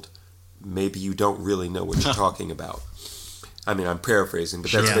 8-year-old, maybe you don't really know what you're talking about. I mean, I'm paraphrasing, but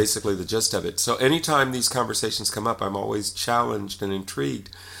that's basically the gist of it. So anytime these conversations come up, I'm always challenged and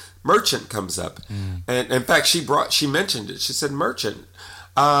intrigued. Merchant comes up, and in fact, she mentioned it. She said Merchant,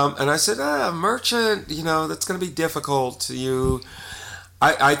 and I said, Merchant. That's going to be difficult to you.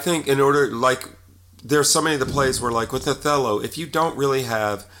 I think in order, like, there's so many of the plays where, like with Othello, if you don't really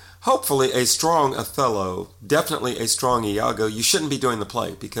have, hopefully, a strong Othello, definitely a strong Iago, you shouldn't be doing the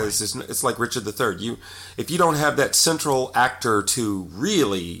play, because it's like Richard III. If you don't have that central actor to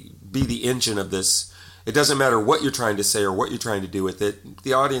really be the engine of this, it doesn't matter what you're trying to say or what you're trying to do with it.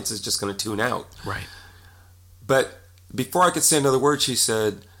 The audience is just going to tune out. Right. But before I could say another word, she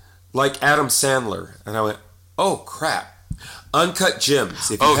said, like Adam Sandler. And I went, oh, crap. Uncut Gems.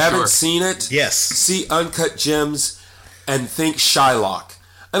 If you haven't seen it, see Uncut Gems and think Shylock.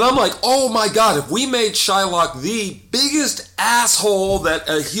 And I'm like, oh my God, if we made Shylock the biggest asshole that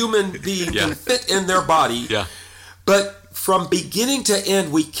a human being can fit in their body, but from beginning to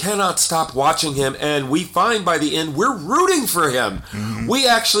end, we cannot stop watching him, and we find by the end we're rooting for him. We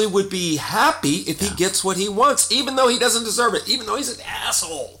actually would be happy if he gets what he wants, even though he doesn't deserve it, even though he's an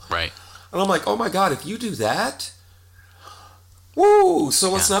asshole. Right. And I'm like, oh my God, if you do that, Woo!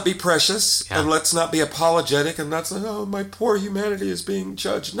 So let's not be precious, and let's not be apologetic, and not say, oh, my poor humanity is being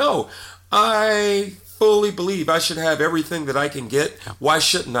judged. No, I fully believe I should have everything that I can get. Yeah. Why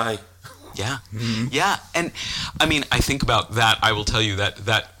shouldn't I? Yeah. Mm-hmm. Yeah. And I mean, I think about that. I will tell you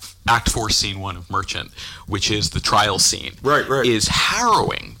that Act 4, Scene 1 of Merchant, which is the trial scene, right. is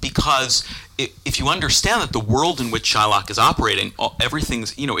harrowing because if you understand that the world in which Shylock is operating,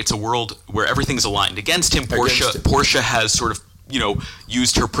 everything's, it's a world where everything's aligned against him. Portia has sort of,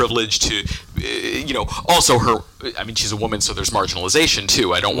 used her privilege to, also her, I mean, she's a woman, so there's marginalization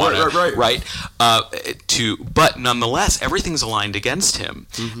too. I don't want to, right? But nonetheless, everything's aligned against him.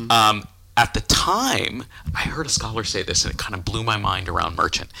 Mm-hmm. At the time, I heard a scholar say this, and it kind of blew my mind around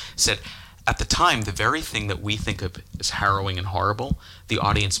Merchant. Said, at the time, the very thing that we think of as harrowing and horrible, the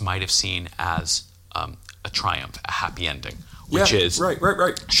audience might have seen as a triumph, a happy ending, which is right.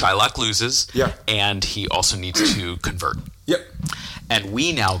 Shylock loses, and he also needs to convert. Yep. And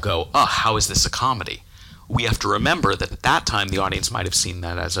we now go, how is this a comedy? We have to remember that at that time, the audience might have seen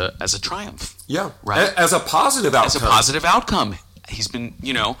that as a triumph. Yeah, right. As a positive outcome. As a positive outcome. He's been,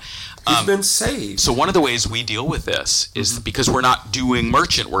 he's been saved. So one of the ways we deal with this is because we're not doing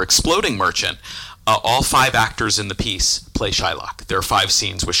Merchant, we're exploding Merchant. All 5 actors in the piece play Shylock. There are 5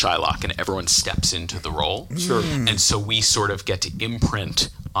 scenes with Shylock, and everyone steps into the role. Sure. And so we sort of get to imprint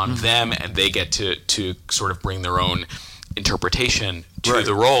on them, and they get to sort of bring their own interpretation to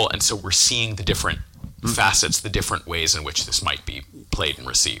the role. And so we're seeing the different facets, the different ways in which this might be played and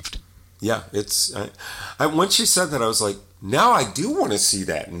received. Yeah, it's. Once you said that, I was like, now I do want to see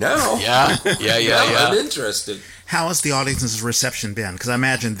that. Now, yeah. I'm interested. How has the audience's reception been? Because I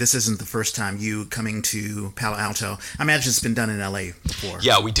imagine this isn't the first time you coming to Palo Alto. I imagine it's been done in LA before.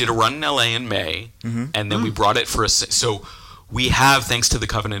 Yeah, we did a run in LA in May, and then we brought it for so we have, thanks to the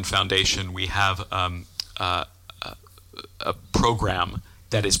Covenant Foundation, we have a program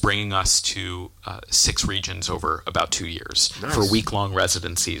that is bringing us to 6 regions over about 2 years for week-long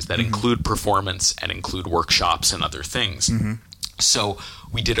residencies that include performance and include workshops and other things. So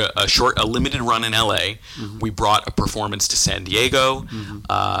we did a limited run in LA. We brought a performance to San Diego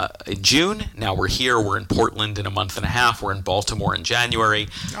in June. Now we're here. We're in Portland in a month and a half. We're in Baltimore in January.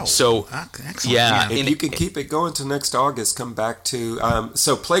 Excellent. Yeah. If you can keep it going to next August, come back to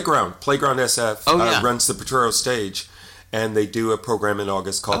Playground SF runs the Potrero stage. And they do a program in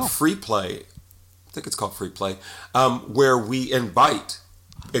August called Free Play. I think it's called Free Play, where we invite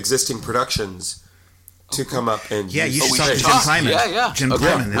existing productions to come up and you should talk to Jim Kleiman. Jim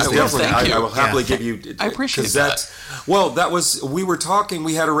Kleiman. I will happily give you. I appreciate that. Well, we were talking.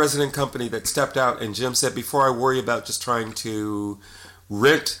 We had a resident company that stepped out, and Jim said, before I worry about just trying to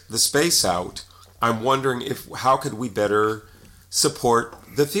rent the space out, I'm wondering how could we better support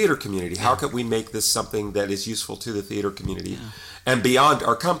the theater community? How could we make this something that is useful to the theater community and beyond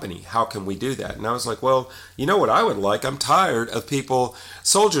our company? How can we do that? And I was like, well, you know what I would like? I'm tired of people,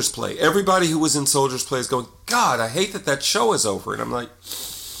 Soldiers Play. Everybody who was in Soldiers Play is going, God, I hate that show is over. And I'm like,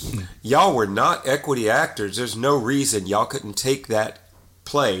 y'all were not equity actors. There's no reason y'all couldn't take that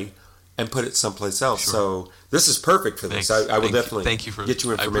play and put it someplace else. Sure. So this is perfect for this. I will definitely get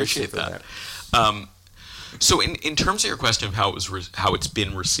you information for that. So in terms of your question of how it's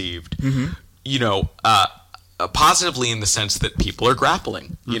been received, positively in the sense that people are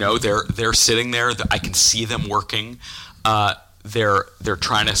grappling. They're sitting there. I can see them working. They're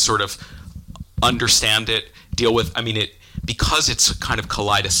trying to sort of understand it, deal with. I mean, because it's kind of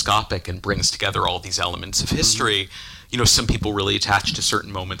kaleidoscopic and brings together all these elements of history. Some people really attach to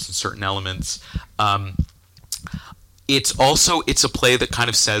certain moments and certain elements. It's a play that kind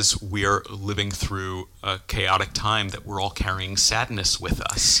of says we're living through a chaotic time, that we're all carrying sadness with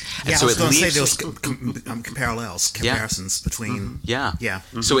us. And so I was going to say those comparisons between...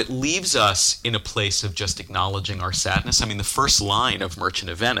 So it leaves us in a place of just acknowledging our sadness. I mean, the first line of Merchant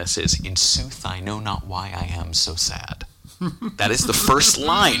of Venice is, "In sooth, I know not why I am so sad." That is the first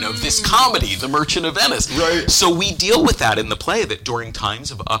line of this comedy, The Merchant of Venice. Right. So we deal with that in the play, that during times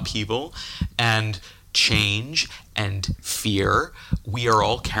of upheaval and change and fear, we are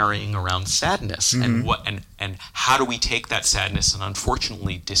all carrying around sadness. And how do we take that sadness and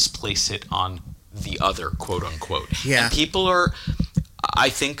unfortunately displace it on the other, quote unquote? Yeah. And people are, I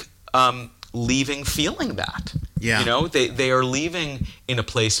think, leaving feeling that. Yeah. They are leaving in a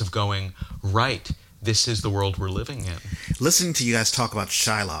place of going, right, this is the world we're living in. Listening to you guys talk about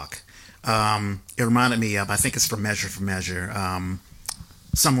Shylock, it reminded me of, I think it's from Measure for Measure,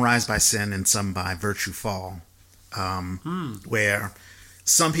 some rise by sin and some by virtue fall, where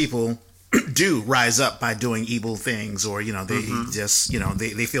some people do rise up by doing evil things, or they just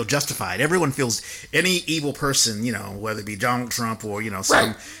they feel justified. Everyone feels, any evil person, whether it be Donald Trump or some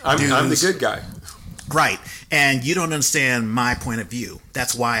right. I'm the good guy. Right. And you don't understand my point of view.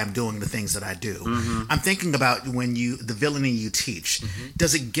 That's why I'm doing the things that I do. I'm thinking about the villainy you teach.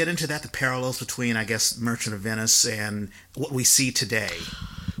 Does it get into that, the parallels between, I guess, Merchant of Venice and what we see today?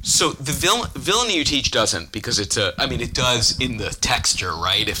 So the villainy you teach doesn't, because it does in the texture,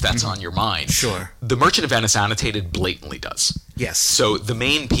 right? If that's on your mind. Sure. The Merchant of Venice annotated blatantly does. Yes. So the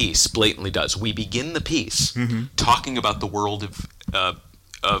main piece blatantly does. We begin the piece talking about the world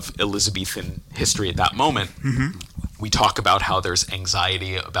of Elizabethan history at that moment. We talk about how there's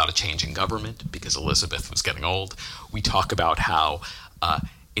anxiety about a change in government because Elizabeth was getting old. We talk about how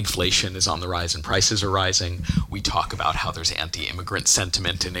inflation is on the rise and prices are rising. We talk about how there's anti-immigrant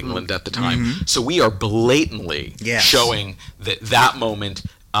sentiment in England at the time. So we are blatantly showing that moment.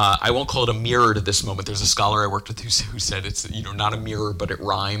 I won't call it a mirror to this moment. There's a scholar I worked with who said it's not a mirror, but it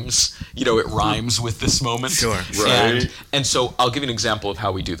rhymes. It rhymes with this moment. Sure. Right. And so I'll give you an example of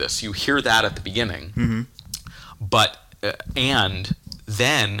how we do this. You hear that at the beginning, but and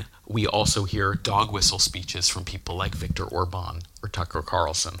then we also hear dog whistle speeches from people like Viktor Orban or Tucker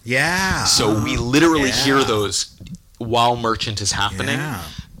Carlson. Yeah. So we literally hear those while Merchant is happening. Yeah.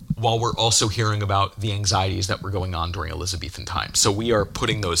 While we're also hearing about the anxieties that were going on during Elizabethan times. So we are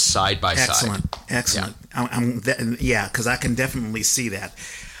putting those side by side. Excellent. Yeah, because I can definitely see that.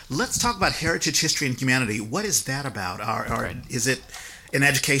 Let's talk about heritage, history, and humanity. What is that about? Is it an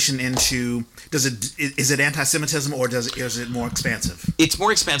education into, is it anti-Semitism, or is it more expansive? It's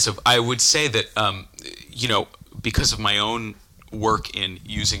more expansive. I would say that, because of my own work in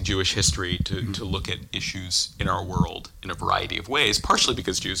using Jewish history to look at issues in our world in a variety of ways, partially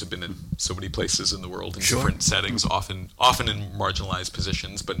because Jews have been in so many places in the world in different settings, often in marginalized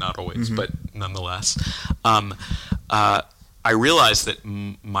positions, but not always, but nonetheless. I realized that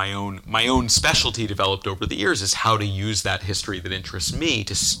my own specialty developed over the years is how to use that history that interests me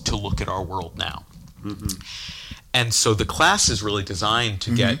to look at our world now. And so the class is really designed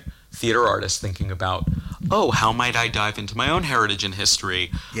to get theater artists thinking about, how might I dive into my own heritage and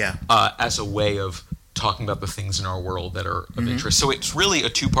history as a way of talking about the things in our world that are of interest. So it's really a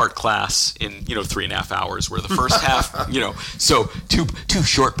two-part class in 3.5 hours, where the first half, so two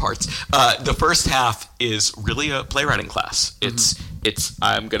short parts. The first half is really a playwriting class. It's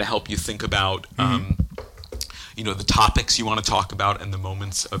I'm going to help you think about the topics you want to talk about and the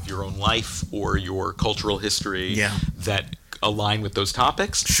moments of your own life or your cultural history that align with those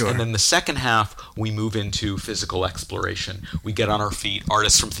topics. Sure. And then the second half, we move into physical exploration. We get on our feet.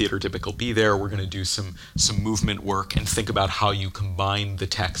 Artists from Theater Dybbuk will be there. We're going to do some movement work and think about how you combine the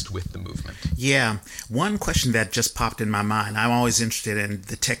text with the movement. Yeah. One question that just popped in my mind, I'm always interested in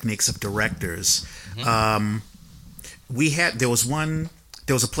the techniques of directors. There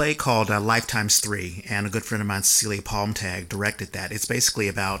was a play called Lifetimes 3, and a good friend of mine, Cecilia Palmtag, directed that. It's basically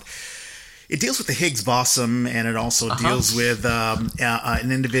about, it deals with the Higgs boson, and it also deals with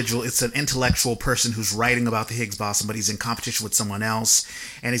an individual. It's an intellectual person who's writing about the Higgs boson, but he's in competition with someone else,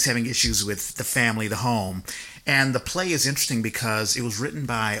 and he's having issues with the family, the home. And the play is interesting because it was written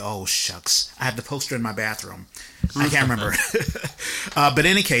by, I have the poster in my bathroom. I can't remember. But in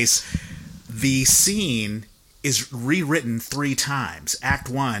any case, the scene is rewritten 3 times. Act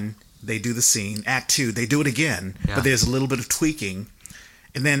 1, they do the scene. Act 2, they do it again, but there's a little bit of tweaking.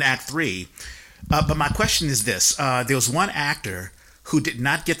 And then Act 3. But my question is this. There was one actor who did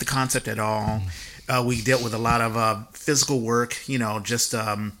not get the concept at all. We dealt with a lot of physical work, just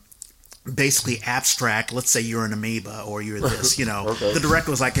basically abstract. Let's say you're an amoeba or you're this, Okay. The director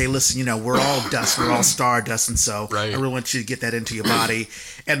was like, hey, listen, we're all dust. We're all stardust. And so I really want you to get that into your body.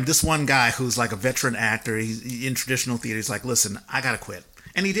 And this one guy who's like a veteran actor, he's in traditional theater, he's like, listen, I got to quit.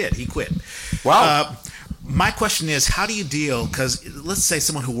 And he did. He quit. Wow. My question is, how do you deal, because let's say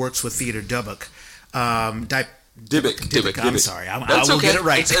someone who works with Theater Dybbuk, Dybbuk. I'm sorry. I will get it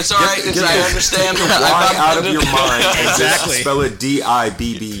right. It's all right. I understand. The Y out of your mind. Exactly. Spell it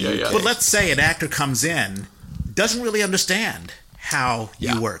DIBB. Yeah. But let's say an actor comes in, doesn't really understand how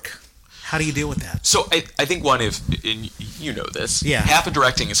you work. How do you deal with that? So I think one, if you know this, Yeah. half of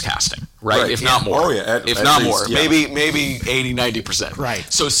directing is casting, right? If not more. Oh, yeah. If not least, more. Maybe 80, 90%. Right.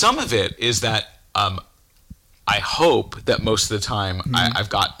 So some of it is that I hope that most of the time I've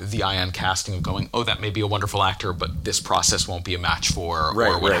got the eye on casting of going, that may be a wonderful actor, but this process won't be a match for,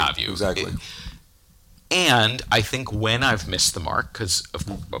 or what have you. Exactly. And I think when I've missed the mark, because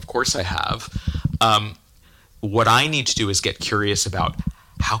of course I have, what I need to do is get curious about,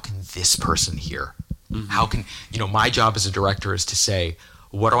 how can this person hear? How can, my job as a director is to say,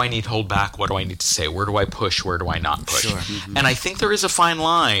 what do I need to hold back? What do I need to say? Where do I push? Where do I not push? Sure. Mm-hmm. And I think there is a fine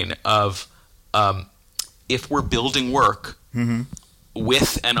line of if we're building work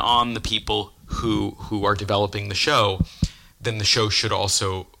with and on the people who are developing the show, then the show should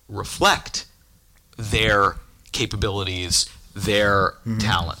also reflect their capabilities, their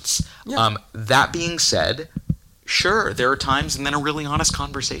talents. Yeah. That being said, sure, there are times, and then a really honest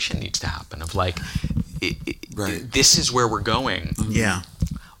conversation needs to happen of like, this is where we're going. Yeah.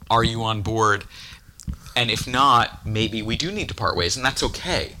 Are you on board? And if not, maybe we do need to part ways, and that's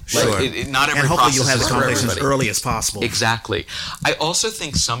okay. Sure. Like, not every and hopefully you'll have process the is for conversation as everybody. early as possible. Exactly. I also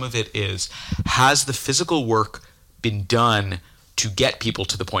think some of it is, has the physical work been done to get people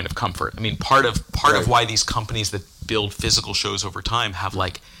to the point of comfort? I mean, part of why these companies that build physical shows over time have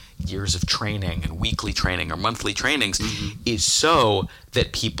like years of training and weekly training or monthly trainings is so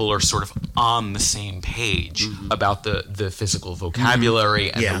that people are sort of on the same page about the physical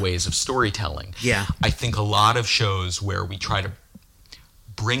vocabulary and the ways of storytelling. Yeah. I think a lot of shows where we try to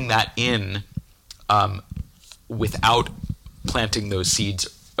bring that in without planting those seeds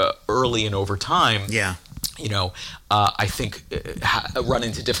early and over time, I think run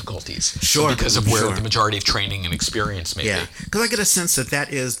into difficulties. Sure. Because of where the majority of training and experience may be. Yeah, because I get a sense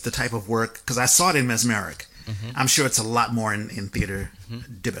that is the type of work, because I saw it in Mesmeric. I'm sure it's a lot more in theater.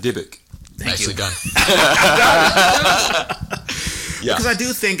 Dybbuk. Nicely done. Because I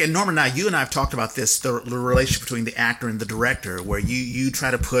do think, and Norman and I, you and I have talked about this, the relationship between the actor and the director, where you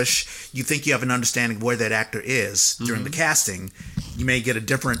try to push, you think you have an understanding of where that actor is during the casting. You may get a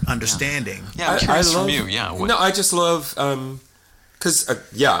different understanding. Yeah, I'm curious from you. Yeah. No, I just love, because,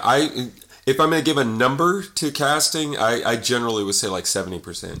 if I'm going to give a number to casting, I generally would say like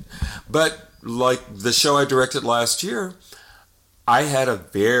 70%. But like the show I directed last year, I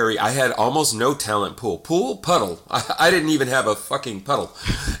had almost no talent puddle. I didn't even have a fucking puddle.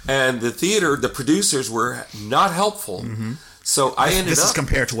 And the producers were not helpful. So I ended up... This is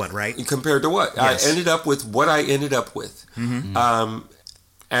compared to what, right? Compared to what? Yes. I ended up with what I ended up with.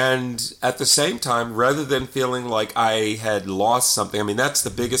 And at the same time, rather than feeling like I had lost something, I mean, that's the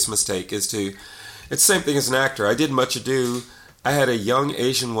biggest mistake it's the same thing as an actor. I did Much Ado. I had a young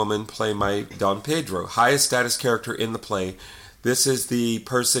Asian woman play my Don Pedro, highest status character in the play. This is the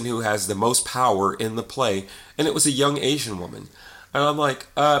person who has the most power in the play. And it was a young Asian woman. And I'm like,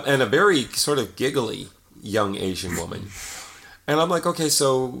 and a very sort of giggly young Asian woman. And I'm like, okay,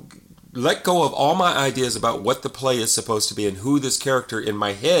 so let go of all my ideas about what the play is supposed to be and who this character in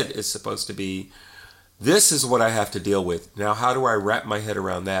my head is supposed to be. This is what I have to deal with. Now, how do I wrap my head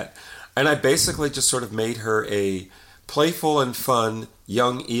around that? And I basically just sort of made her a playful and fun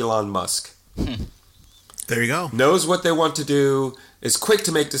young Elon Musk. There you go. Knows what they want to do, is quick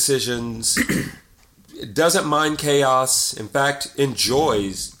to make decisions, doesn't mind chaos, in fact,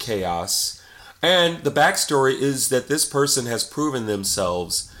 enjoys chaos. And the backstory is that this person has proven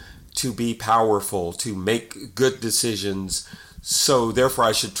themselves to be powerful, to make good decisions, so therefore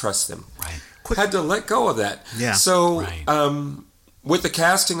I should trust them. Right. Had to let go of that. Yeah. So with the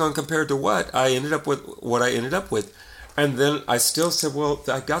casting on Compared to What, I ended up with what I ended up with. And then I still said, well,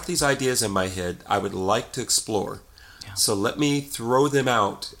 I got these ideas in my head I would like to explore. Yeah. So let me throw them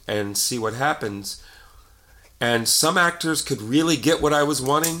out and see what happens. And some actors could really get what I was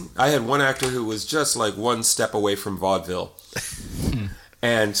wanting. I had one actor who was just like one step away from vaudeville.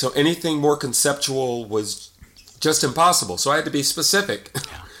 And so anything more conceptual was just impossible. So I had to be specific.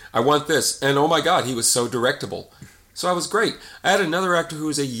 Yeah. I want this. And oh my God, he was so directable. So I was great. I had another actor who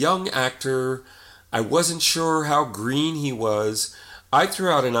was a young actor. I wasn't sure how green he was. I threw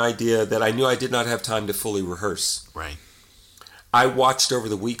out an idea that I knew I did not have time to fully rehearse. Right. I watched over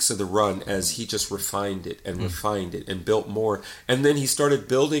the weeks of the run as he just refined it and refined it and built more. And then he started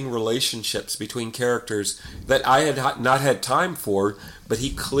building relationships between characters that I had not had time for, but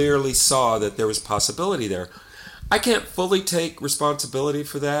he clearly saw that there was possibility there. I can't fully take responsibility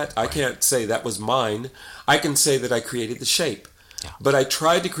for that. I can't say that was mine. I can say that I created the shape. Yeah. But I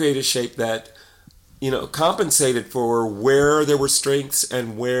tried to create a shape that, compensated for where there were strengths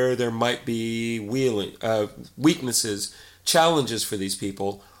and where there might be weaknesses, challenges for these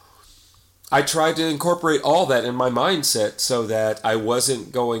people. I tried to incorporate all that in my mindset so that I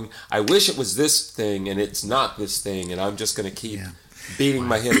wasn't going, I wish it was this thing and it's not this thing, and I'm just going to keep beating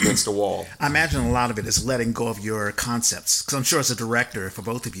my head against a wall. I imagine a lot of it is letting go of your concepts. Because I'm sure as a director, for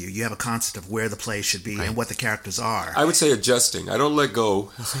both of you, you have a concept of where the play should be and what the characters are. I would say adjusting. I don't let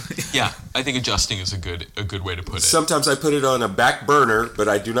go. Yeah, I think adjusting is a good way to put it. Sometimes I put it on a back burner, but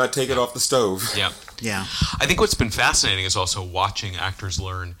I do not take it off the stove. Yeah. Yeah. I think what's been fascinating is also watching actors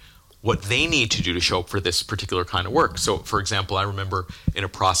learn what they need to do to show up for this particular kind of work. So, for example, I remember in a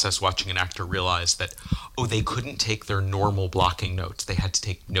process watching an actor realize that, they couldn't take their normal blocking notes. They had to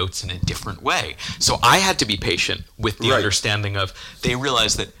take notes in a different way. So I had to be patient with the understanding of, they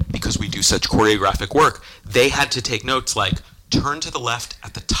realized that because we do such choreographic work, they had to take notes like, turn to the left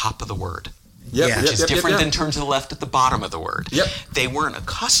at the top of the word. Which is different than turn to the left at the bottom of the word. They weren't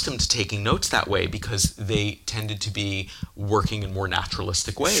accustomed to taking notes that way because they tended to be working in more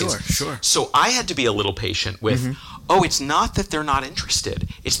naturalistic ways. Sure. So I had to be a little patient with, it's not that they're not interested.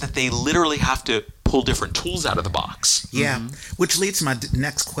 It's that they literally have to pull different tools out of the box. Which leads to my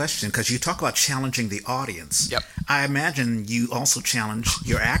next question, because you talk about challenging the audience. I imagine you also challenge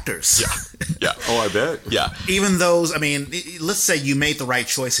your actors. Oh, I bet. Even those, let's say you made the right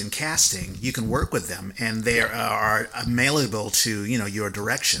choice in casting, you can work with them and they are malleable to, your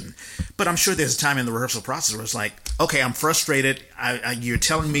direction. But I'm sure there's a time in the rehearsal process where it's like, okay, I'm frustrated. You're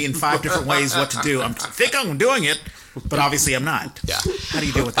telling me in 5 different ways what to do. I think I'm doing it, but obviously I'm not. How do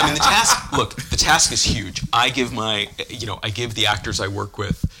you deal with that? The task is huge. I give the actors I work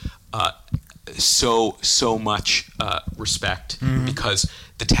with so much respect because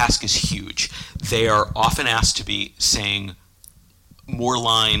the task is huge. They are often asked to be saying more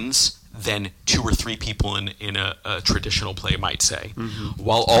lines than 2 or 3 people in a traditional play might say,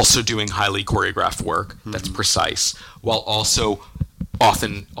 while also doing highly choreographed work that's precise, while also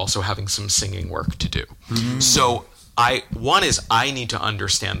often having some singing work to do. So I need to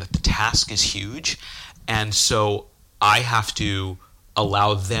understand that the task is huge, and so I have to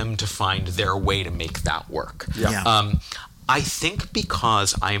allow them to find their way to make that work. I think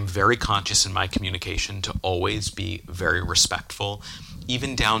because I am very conscious in my communication to always be very respectful,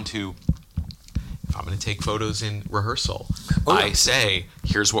 even down to, if I'm going to take photos in rehearsal, I say,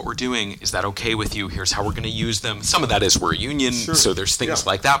 here's what we're doing. Is that okay with you? Here's how we're going to use them. Some of that is we're a union, so there's things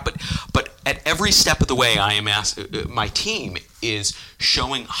like that. But at every step of the way, I am asked, my team is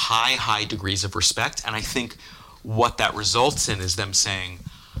showing high degrees of respect. And I think what that results in is them saying,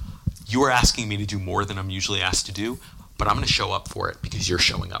 you are asking me to do more than I'm usually asked to do, but I'm going to show up for it because you're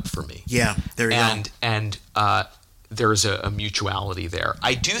showing up for me. There you go. And there's a mutuality there.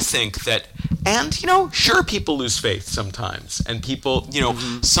 I do think that, and sure, people lose faith sometimes, and people,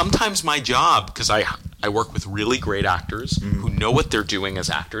 sometimes my job, because I work with really great actors who know what they're doing as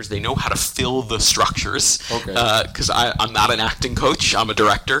actors. They know how to fill the structures. Because I'm not an acting coach. I'm a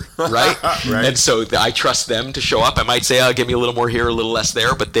director, right? And so I trust them to show up. I might say, give me a little more here, a little less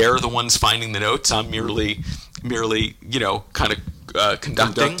there, but they're the ones finding the notes. I'm merely, kind of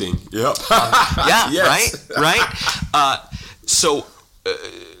conducting. Right.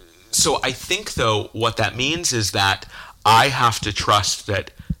 So I think, though, what that means is that I have to trust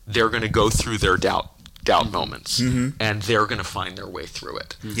that they're going to go through their doubt moments, and they're going to find their way through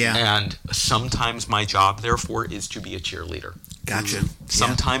it. And sometimes my job, therefore, is to be a cheerleader. Gotcha.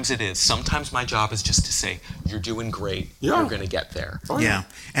 Sometimes it is. Sometimes my job is just to say, you're doing great. You're going to get there.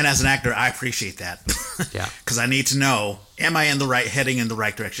 And as an actor, I appreciate that. Because I need to know, am I heading in the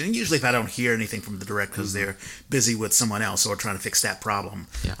right direction? And usually if I don't hear anything from the director because they're busy with someone else or trying to fix that problem,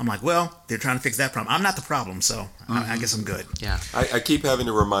 I'm like, well, they're trying to fix that problem. I'm not the problem, so I guess I'm good. I keep having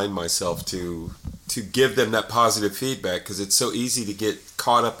to remind myself to give them that positive feedback, because it's so easy to get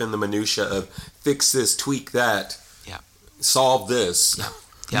caught up in the minutia of fix this, tweak that, solve this,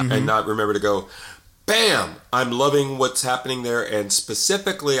 and not remember to go, bam, I'm loving what's happening there, and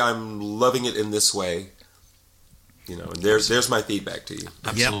specifically I'm loving it in this way. And there's my feedback to you.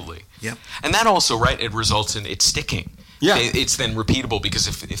 Absolutely. And that also, right, it results in it sticking. It's then repeatable, because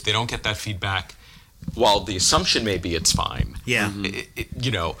if they don't get that feedback, while the assumption may be it's fine,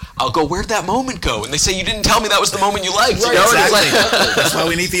 I'll go, where'd that moment go? And they say, you didn't tell me that was the moment you liked. Exactly. That's why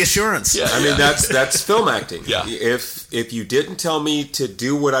we need the assurance. That's film acting. If you didn't tell me to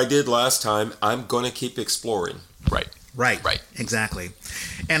do what I did last time, I'm going to keep exploring. Right. Exactly.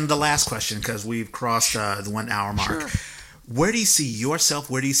 And the last question, because we've crossed the 1 hour mark. Where do you see yourself?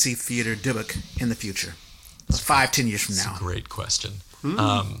 Where do you see Theater Dybbuk in the future? 5-10 years from now. That's a great question.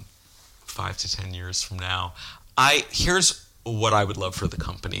 5 to 10 years from now. Here's what I would love for the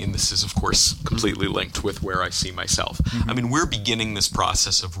company, and this is, of course, completely linked with where I see myself. We're beginning this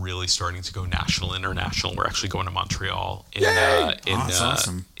process of really starting to go national, international. We're actually going to Montreal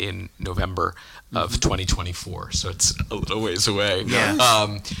in November of 2024, so it's a little ways away.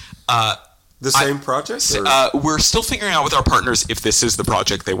 The same project? We're still figuring out with our partners if this is the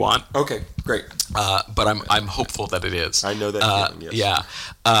project they want. Okay, great. But I'm hopeful that it is. I know that feeling, yes.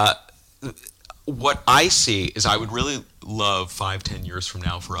 What I see is I would really love 5-10 years from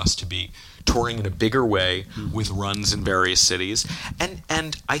now for us to be touring in a bigger way with runs in various cities.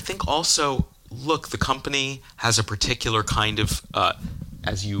 And I think also, look, the company has a particular kind of,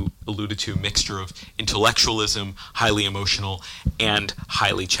 as you alluded to, mixture of intellectualism, highly emotional, and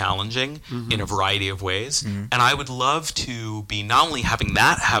highly challenging in a variety of ways. And I would love to be not only having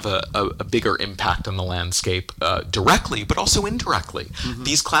that have a bigger impact on the landscape directly, but also indirectly.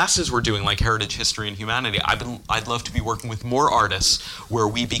 These classes we're doing, like Heritage, History, and Humanity, I'd love to be working with more artists where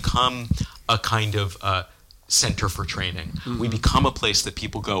we become a kind of center for training. We become a place that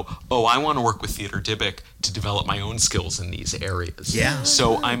people go, oh, I want to work with Theater Dybbuk to develop my own skills in these areas. Yeah.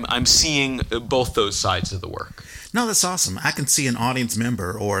 So I'm seeing both those sides of the work. No, that's awesome. I can see an audience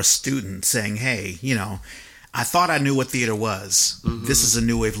member or a student saying, hey, I thought I knew what theater was. This is a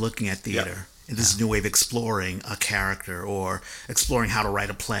new way of looking at theater. Yeah. This is a new way of exploring a character or exploring how to write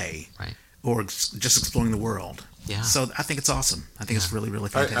a play. Right. Or just exploring the world. Yeah. So I think it's awesome. I think it's really, really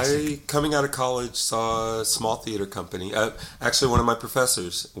fantastic. I coming out of college, saw a small theater company. Actually, one of my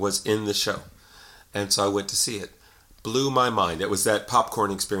professors was in the show. And so I went to see it. Blew my mind. It was that popcorn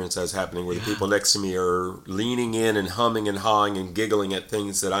experience that was happening where the people next to me are leaning in and humming and hawing and giggling at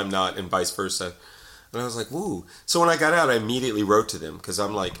things that I'm not, and vice versa. And I was like, woo. So when I got out, I immediately wrote to them because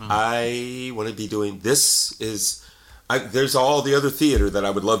I'm like, I want to be doing this. There's all the other theater that I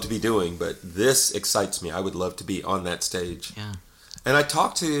would love to be doing, but this excites me. I would love to be on that stage. Yeah. And I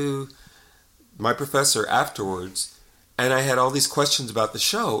talked to my professor afterwards, and I had all these questions about the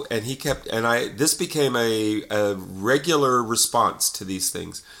show, and this became a regular response to these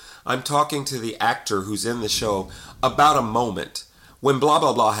things. I'm talking to the actor who's in the show about a moment when blah,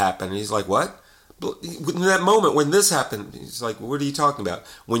 blah, blah happened, and he's like, what? In that moment when this happened, he's like, what are you talking about?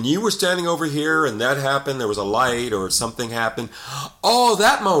 When you were standing over here and that happened, there was a light or something happened. Oh,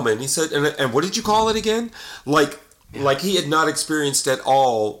 that moment. He said, and what did you call it again? Like he had not experienced at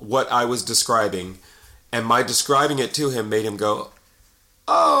all what I was describing. And my describing it to him made him go,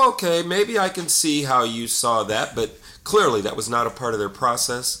 oh, okay, maybe I can see how you saw that. But clearly that was not a part of their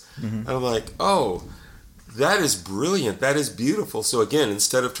process. And I'm like, oh, that is brilliant. That is beautiful. So again,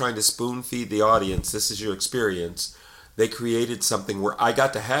 instead of trying to spoon feed the audience, this is your experience, they created something where I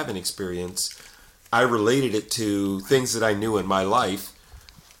got to have an experience. I related it to things that I knew in my life.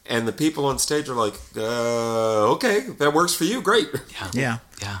 And the people on stage are like, okay, that works for you. Great. Yeah.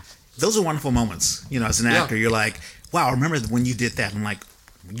 Those are wonderful moments. As an actor, you're like, wow, I remember when you did that. I'm like,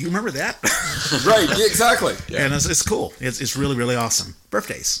 you remember that? Right, exactly. Yeah. And it's cool. It's really, really awesome.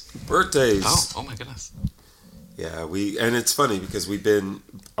 Birthdays. Oh my goodness. Yeah, and it's funny because we've been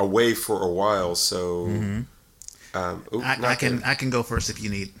away for a while, so I can go first if you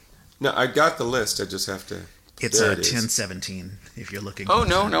need. No, I got the list. I just have to. It's 1017 if you're looking. Oh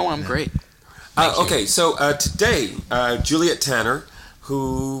no, I'm great. Okay, so today Juliet Tanner,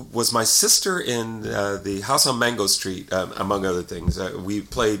 who was my sister in the House on Mango Street, among other things. We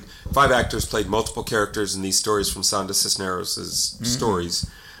played 5 actors, played multiple characters in these stories from Sandra Cisneros' stories,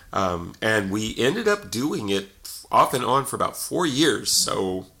 and we ended up doing it off and on for about 4 years,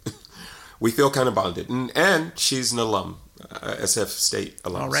 so we feel kind of bonded. And she's an alum, SF State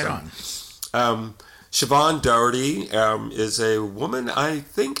alum. Oh, right on. Siobhan Doherty is a woman I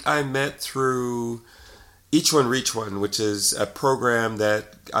think I met through Each One Reach One, which is a program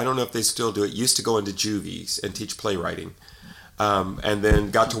that, I don't know if they still do it, used to go into juvies and teach playwriting. And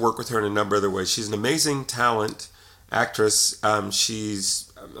then got to work with her in a number of other ways. She's an amazing talent, actress.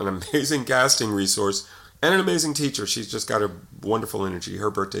 She's an amazing casting resource. And an amazing teacher. She's just got a wonderful energy.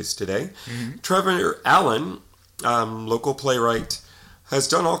 Her birthday's today. Trevor Allen, local playwright, has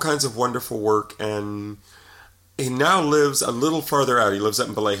done all kinds of wonderful work, and he now lives a little farther out. He lives up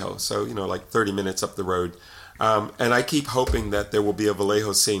in Vallejo, so, like 30 minutes up the road. And I keep hoping that there will be a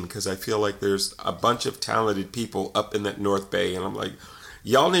Vallejo scene, because I feel like there's a bunch of talented people up in that North Bay, and I'm like,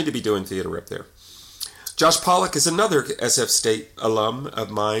 y'all need to be doing theater up there. Josh Pollock is another SF State alum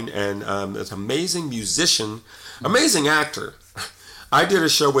of mine, and is an amazing musician, amazing actor. I did a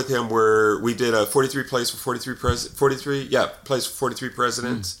show with him where we did 43 plays for 43 plays for 43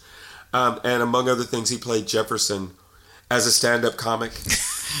 presidents, and among other things, he played Jefferson as a stand-up comic.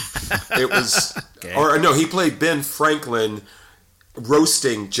 It was, he played Ben Franklin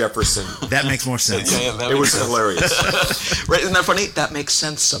roasting Jefferson. That makes more sense. It was hilarious. Right? Isn't that funny? That makes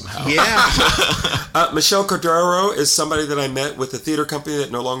sense somehow. Yeah. Michelle Cordero is somebody that I met with a theater company that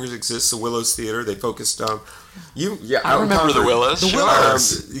no longer exists, the Willows Theater. They focused on I remember the Willows. The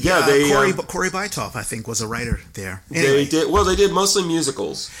Willows. They Corey Bytoff, I think, was a writer there. Anyway. They did mostly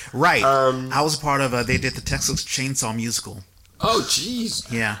musicals. Right. I was a part of. They did the Texas Chainsaw musical. Oh,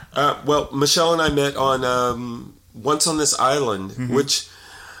 jeez. Yeah. Michelle and I met on Once on This Island, which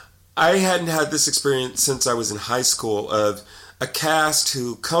I hadn't had this experience since I was in high school of a cast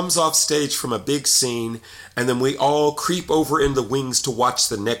who comes off stage from a big scene and then we all creep over in the wings to watch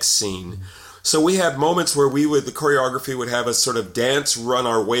the next scene. So we had moments where the choreography would have us sort of dance, run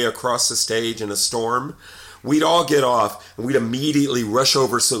our way across the stage in a storm. We'd all get off and we'd immediately rush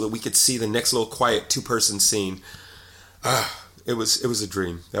over so that we could see the next little quiet 2-person scene. It was a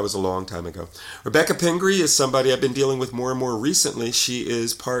dream. That was a long time ago. Rebecca Pingree is somebody I've been dealing with more and more recently. She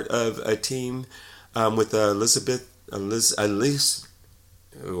is part of a team with Elise.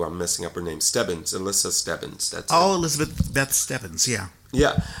 Oh, I'm messing up her name. Stebbins. Alyssa Stebbins. That's Elizabeth Beth Stebbins. Yeah.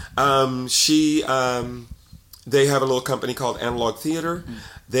 Yeah. They have a little company called Analog Theater.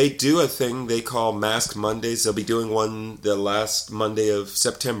 They do a thing they call Masked Mondays. They'll be doing one the last Monday of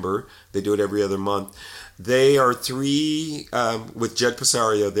September. They do it every other month. They are 3, with Jed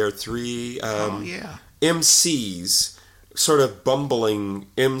Pisario, they're 3 MCs, sort of bumbling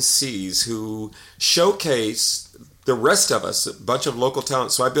MCs who showcase the rest of us, a bunch of local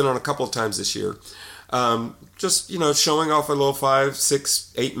talent. So I've been on a couple of times this year, just, showing off a little 5,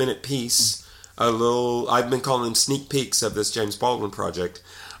 6, 8 minute piece, I've been calling them sneak peeks of this James Baldwin project.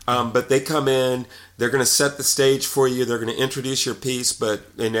 But they come in, they're going to set the stage for you, they're going to introduce your piece, but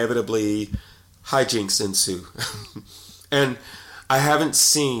inevitably hijinks ensue. And I haven't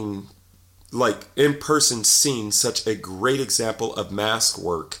seen, in person, such a great example of mask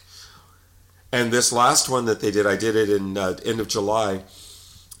work. And this last one that they did, I did it in end of July.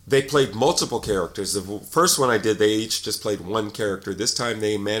 They played multiple characters. The first one I did, they each just played one character. This time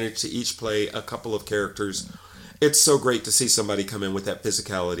they managed to each play a couple of characters. It's so great to see somebody come in with that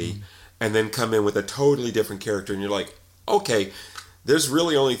physicality and then come in with a totally different character. And you're like, okay, there's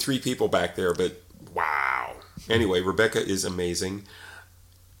really only 3 people back there, but wow. Anyway, Rebecca is amazing.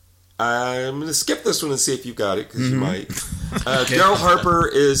 I'm going to skip this one and see if you got it, because you might. Daryl Harper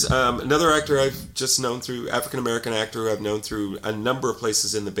is another actor I've just known through, African-American actor who I've known through a number of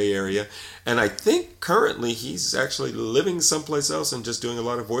places in the Bay Area. And I think currently he's actually living someplace else and just doing a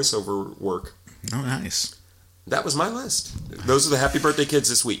lot of voiceover work. Oh, nice. That was my list. Those are the happy birthday kids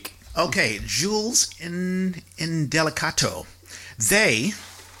this week. Okay, Jules Indelicato. They,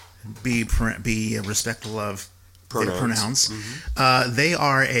 be respectful of their pronouns. They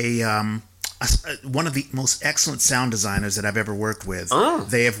are one of the most excellent sound designers that I've ever worked with. Oh.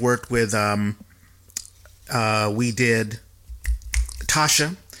 They have worked with, we did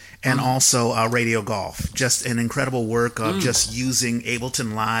Tasha and also Radio Golf. Just an incredible work of just using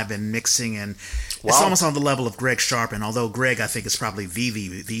Ableton Live and mixing, and it's almost on the level of Greg Sharpen, although Greg, I think, is probably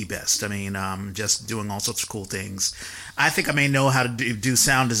the best. I mean, just doing all sorts of cool things. I think I may know how to do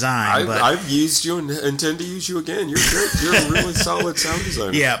sound design. I've used you and intend to use you again. You're great. You're a really solid sound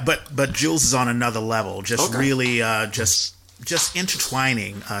designer. Yeah, but Jules is on another level. Just really just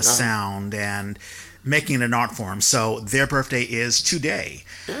intertwining sound and making it an art form. So their birthday is today.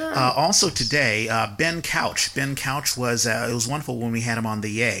 Yeah. Also today, Ben Couch. Ben Couch was, it was wonderful when we had him on the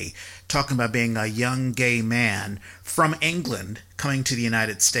Yay, talking about being a young gay man from England coming to the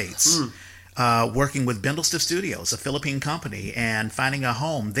United States. Working with Bindlestiff Studios, a Philippine company, and finding a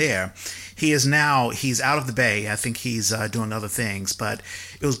home there. He's out of the Bay. I think he's doing other things, but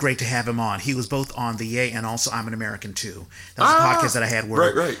it was great to have him on. He was both on the Yay and also I'm an American Too. That was a podcast that I had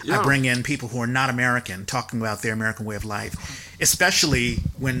where I bring in people who are not American, talking about their American way of life, especially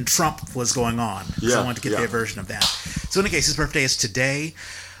when Trump was going on. So I wanted to get their version of that. So in any case, his birthday is today.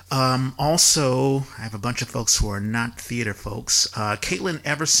 Also, I have a bunch of folks who are not theater folks. Caitlin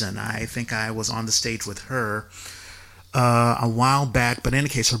Everson, I think I was on the stage with her a while back, but in any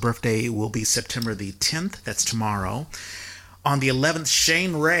case, her birthday will be September the 10th. That's tomorrow. On the 11th,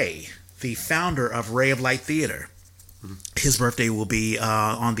 Shane Ray, the founder of Ray of Light Theater. His birthday will be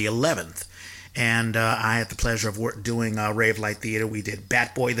on the 11th. And I had the pleasure of doing Ray of Light Theater. We did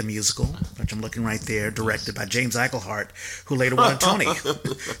Bat Boy the Musical, which I'm looking right there, directed by James Eichelhart, who later won a Tony.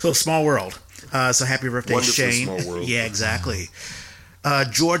 So small world. So happy birthday, Wonderfully Shane. Small world. Yeah, exactly.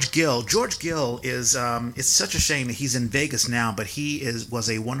 George Gill. George Gill is, it's such a shame that he's in Vegas now, but he was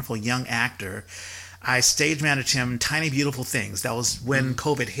a wonderful young actor. I stage managed him Tiny Beautiful Things. That was when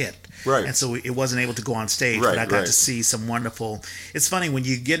COVID hit. Right. And so it wasn't able to go on stage, but I got to see some wonderful... It's funny, when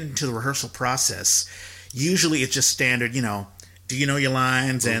you get into the rehearsal process, usually it's just standard, do you know your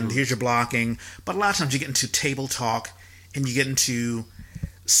lines, and here's your blocking. But a lot of times you get into table talk, and you get into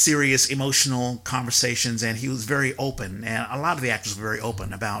serious, emotional conversations, and he was very open, and a lot of the actors were very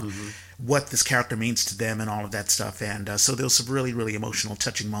open about what this character means to them and all of that stuff. And so there was some really, really emotional,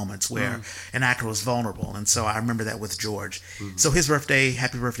 touching moments where an actor was vulnerable. And so I remember that with George. So his birthday,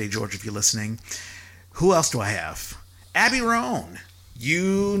 happy birthday, George, if you're listening. Who else do I have? Abby Roan.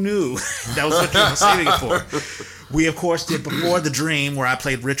 You knew that was what you were saving it for. We, of course, did Before the Dream, where I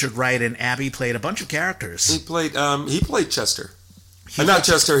played Richard Wright and Abby played a bunch of characters. He played Chester. Not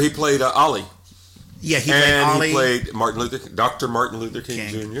Chester. He played Ollie. Yeah, he played Ollie. He played Dr. Martin Luther King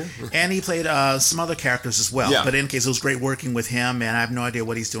Jr. And he played some other characters as well. Yeah. But in any case, it was great working with him, and I have no idea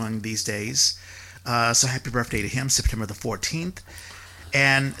what he's doing these days. So happy birthday to him, September the 14th.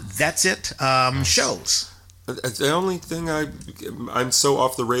 And that's it. Shows. The only thing I'm so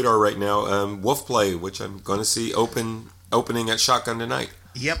off the radar right now, Wolf Play, which I'm going to see opening at Shotgun tonight.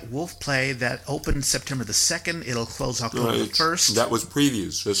 Yep, Wolf Play, that opened September the 2nd. It'll close October the 1st. That was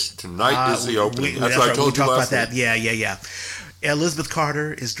previews. Just tonight is the opening. That's what I told you last night. Yeah. Elizabeth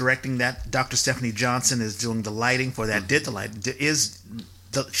Carter is directing that. Dr. Stephanie Johnson is doing the lighting for that.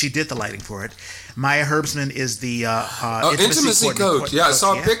 She did the lighting for it. Maya Herbsman is the intimacy coach. Yeah, I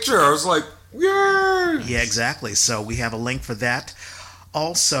saw a picture. I was like, yay! Yeah, exactly. So we have a link for that.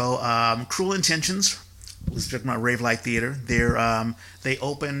 Also, Cruel Intentions was talking about Rave Light Theater. They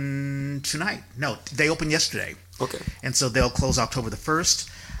open tonight. No, they opened yesterday. Okay. And so they'll close October the 1st.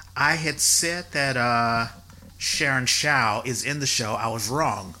 I had said that Sharon Shao is in the show. I was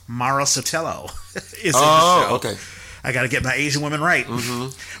wrong. Mara Sotelo is in the show. Oh, okay. I got to get my Asian women right.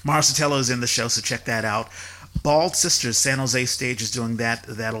 Mm-hmm. Mara Sotelo is in the show, so check that out. Bald Sisters, San Jose Stage is doing that.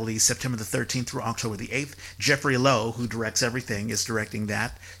 That'll be September the 13th through October the 8th. Jeffrey Lowe, who directs everything, is directing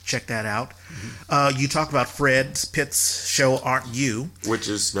that. Check that out. Mm-hmm. You talk about Fred Pitt's show, Aren't You? Which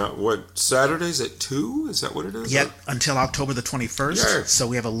is not Saturdays at 2? Is that what it is? Yep, until October the 21st. Yeah. So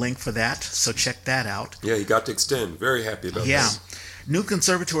we have a link for that, so check that out. Yeah, he got to extend. Very happy about that. Yeah. New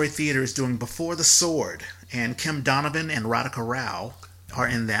Conservatory Theater is doing Before the Sword, and Kim Donovan and Radhika Rao are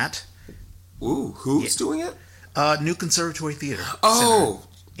in that. Ooh, who's doing it? New Conservatory Theater. Oh,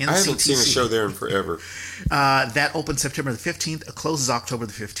 Center, I haven't seen a show there in forever. That opens September the 15th. It closes October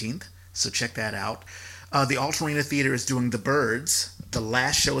the 15th, so check that out. The Alta Arena Theater is doing The Birds. The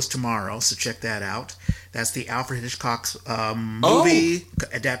last show is tomorrow, so check that out. That's the Alfred Hitchcock's movie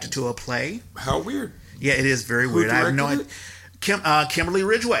adapted to a play. How weird. Yeah, it is very weird. I have no idea. Kimberly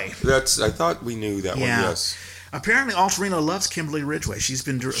Ridgway. I thought we knew that one, yes. Apparently, Alta Arena loves Kimberly Ridgway. She's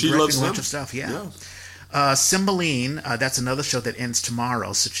been directing a bunch of stuff. Yeah. Cymbeline, that's another show that ends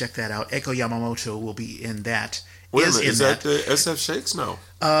tomorrow, so check that out. Eiko Yamamoto will be in that. Wait a minute, is that the SF Shakes? No.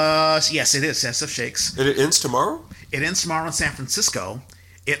 Yes, it is SF Shakes. And it ends tomorrow? It ends tomorrow in San Francisco.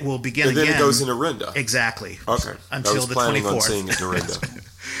 It will begin again. And then it goes in Orinda. Exactly. Okay. Until the 24th. I was planning on seeing it in Orinda.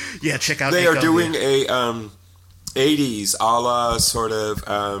 Yeah, check out They are doing a 80s a la sort of,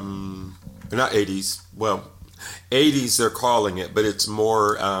 not 80s, well, 80s they're calling it, but it's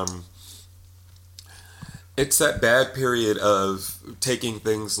more, it's that bad period of taking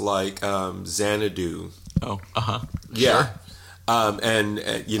things like Xanadu. Oh, uh-huh. Yeah. Sure. And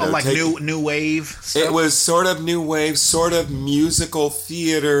you know, like new wave stuff? It was sort of new wave, sort of musical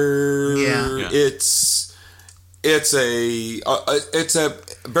theater. Yeah. It's a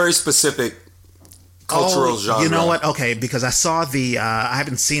very specific cultural genre. You know what? Okay, because I saw I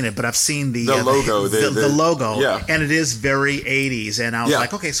haven't seen it, but I've seen the logo. The logo, yeah. And it is very 80s. And I was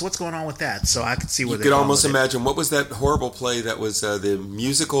like, okay, so what's going on with that? So I could see where you could almost imagine. What was that horrible play that was the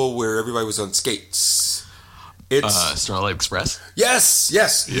musical where everybody was on skates? It's Starlight Express. Yes.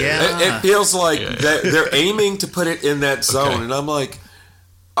 Yeah. It feels like they're aiming to put it in that zone, and I'm like,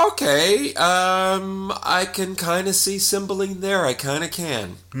 okay, I can kind of see Cymbeline there. I kind of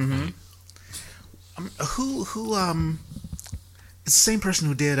can. Mm-hmm. Who it's the same person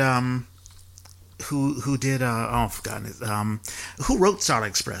who did who did I've forgotten it. Who wrote Starlight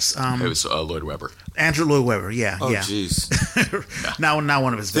Express? It was Lloyd Webber. Andrew Lloyd Webber, yeah. Oh, jeez. Now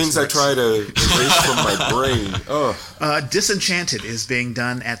one of his things I try to erase from my brain. Oh. Disenchanted is being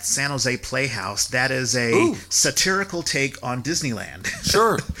done at San Jose Playhouse. That is a satirical take on Disneyland.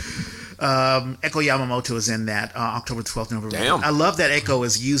 Sure. Eiko Yamamoto is in that October 12th, November. Damn. I love that Eiko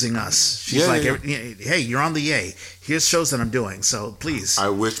is using us. She's hey, you're on the Yay. Here's shows that I'm doing, so please. I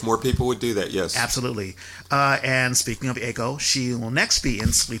wish more people would do that, yes. Absolutely. And speaking of Eiko, she will next be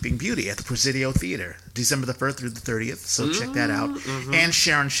in Sleeping Beauty at the Presidio Theater, December the 1st through the 30th, so check that out. Mm-hmm. And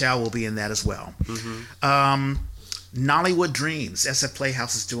Sharon Shao will be in that as well. Mm-hmm. Nollywood Dreams, SF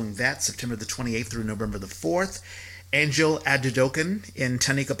Playhouse is doing that September the 28th through November the 4th. Angel Adedokan and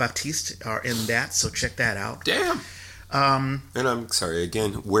Tanika Baptiste are in that, so check that out. Damn. And I'm sorry,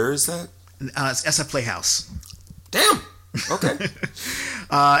 again, where is that? It's SF Playhouse. Damn. Okay.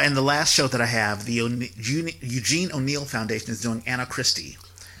 And the last show that I have, the Eugene O'Neill Foundation is doing Anna Christie.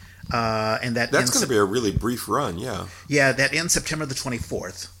 And that's going to be a really brief run, yeah. Yeah, that ends September the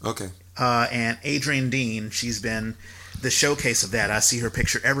 24th. Okay. And Adrienne Dean, she's been the showcase of that. I see her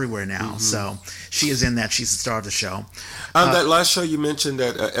picture everywhere now. So she is in that. She's the star of the show. That last show you mentioned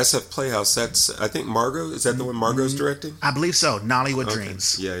at SF Playhouse, that's, I think, Margot. Is that the one Margot's directing? I believe so. Nollywood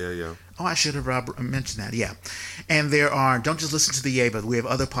Dreams. Yeah. Oh, I should have mentioned that. Yeah. And there are, don't just listen to the Yay, but we have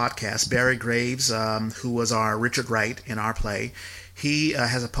other podcasts. Barry Graves, who was our Richard Wright in our play, he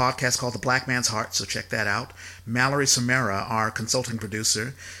has a podcast called The Black Man's Heart, so check that out. Mallory Samara, our consulting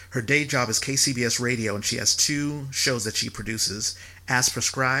producer, her day job is KCBS Radio, and she has 2 shows that she produces, As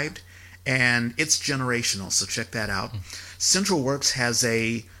Prescribed and It's Generational, so check that out. Central Works has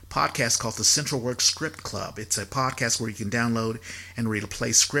a podcast called the Central Works Script Club. It's a podcast where you can download and read a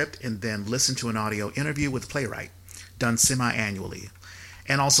play script and then listen to an audio interview with the playwright, done semi-annually.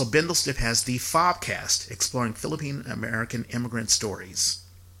 And also, Bindlestiff has the Fobcast, exploring Philippine-American immigrant stories.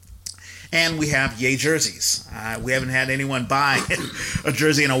 And we have Yay jerseys. We haven't had anyone buy a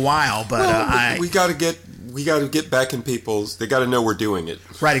jersey in a while, but we got to get back in people's. They got to know we're doing it.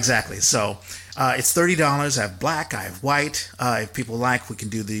 Right, exactly. So it's $30. I have black. I have white. If people like, we can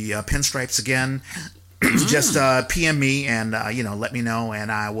do the pinstripes again. Just PM me and let me know, and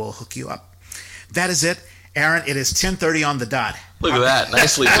I will hook you up. That is it. Aaron, it is 10:30 on the dot. Look at that.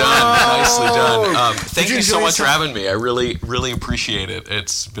 Nicely done. Nicely done. Thank you so much for having me. I really, really appreciate it.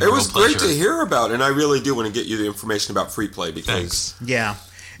 It's been a real pleasure. It was great to hear about, and I really do want to get you the information about Free Play because that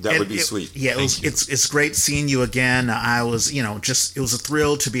would be sweet. Yeah, it's great seeing you again. I was, it was a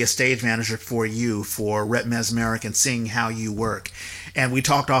thrill to be a stage manager for you for Rhett Mesmeric and seeing how you work. And we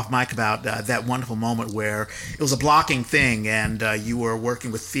talked off mic about that wonderful moment where it was a blocking thing, and you were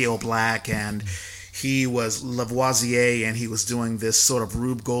working with Theo Black, and he was Lavoisier, and he was doing this sort of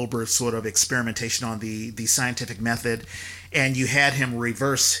Rube Goldberg sort of experimentation on the scientific method, and you had him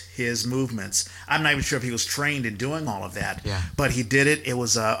reverse his movements. I'm not even sure if he was trained in doing all of that, but he did it. It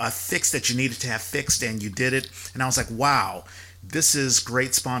was a fix that you needed to have fixed, and you did it. And I was like, wow, this is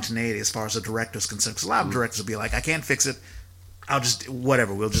great spontaneity as far as a director's concerned. Because a lot of directors will be like, I can't fix it. I'll just,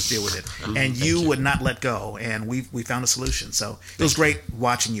 whatever, we'll just deal with it. And you would not let go, and we found a solution. So it was great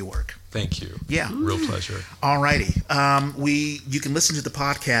watching you work. Thank you. Yeah. Real pleasure. All righty. You can listen to the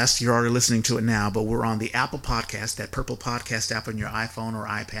podcast. You're already listening to it now, but we're on the Apple Podcast, that purple podcast app on your iPhone or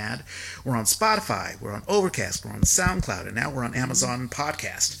iPad. We're on Spotify. We're on Overcast. We're on SoundCloud. And now we're on Amazon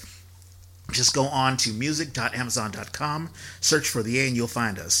Podcast. Just go on to music.amazon.com, search for the A, and you'll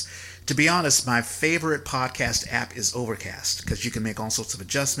find us. To be honest, my favorite podcast app is Overcast because you can make all sorts of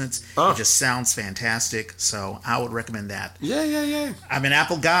adjustments. It just sounds fantastic, so I would recommend that. Yeah. I'm an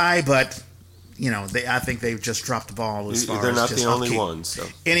Apple guy, but I think they've just dropped the ball as far as they're not just the only ones. So.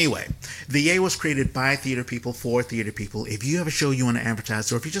 Anyway, the Yay was created by theater people for theater people. If you have a show you want to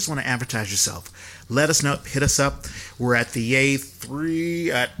advertise, or if you just want to advertise yourself, let us know. Hit us up. We're at the Yay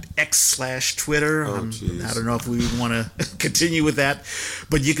 3 at X/Twitter. I don't know if we want to continue with that,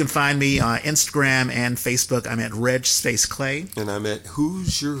 but you can find me on Instagram and Facebook. I'm at Reg Space Clay, and I'm at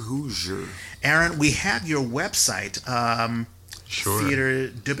Hoosier. Aaron, we have your website. Sure. Theater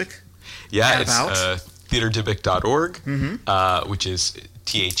Dybbuk. Yeah, it's theaterdybbuk.org, which is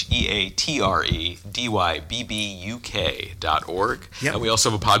theaterdybbuk.org. Yep. And we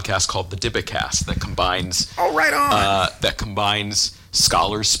also have a podcast called The Dybbukcast that combines that combines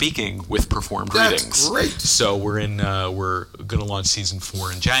scholars speaking with performed readings. That's great. So we're going to launch season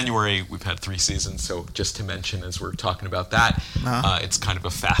 4 in January. We've had 3 seasons, so just to mention as we're talking about that, it's kind of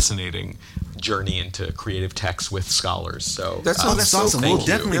a fascinating journey into creative text with scholars. So that's awesome. We'll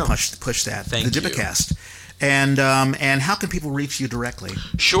definitely push that. Thank you. The Dybbukcast. And how can people reach you directly?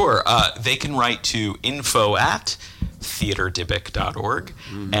 Sure. They can write to info@theaterdybbuk.org,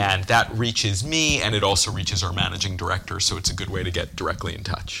 and that reaches me, and it also reaches our managing director, so it's a good way to get directly in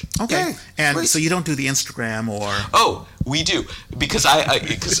touch. Okay. And so you don't do the Instagram or... Oh, we do, because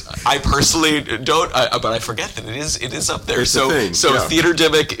I personally don't, but I forget that it is up there. So Theater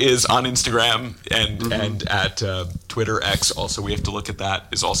Dybbuk is on Instagram and at Twitter X. Also, we have to look at that.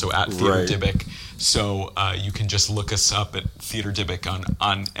 Is also at Theater Dybbuk. So you can just look us up at Theater Dybbuk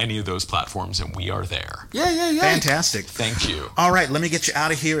on any of those platforms, and we are there. Yeah. Fantastic. Thank you. All right, let me get you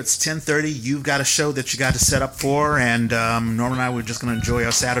out of here. It's 10:30. You've got a show that you got to set up for, and Norman and I were just going to enjoy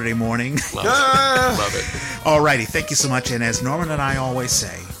our Saturday morning. Love it. All righty. Thank you so much. And as Norman and I always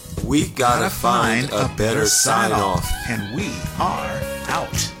say, we gotta find a better sign-off. And we are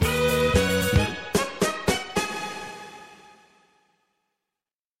out.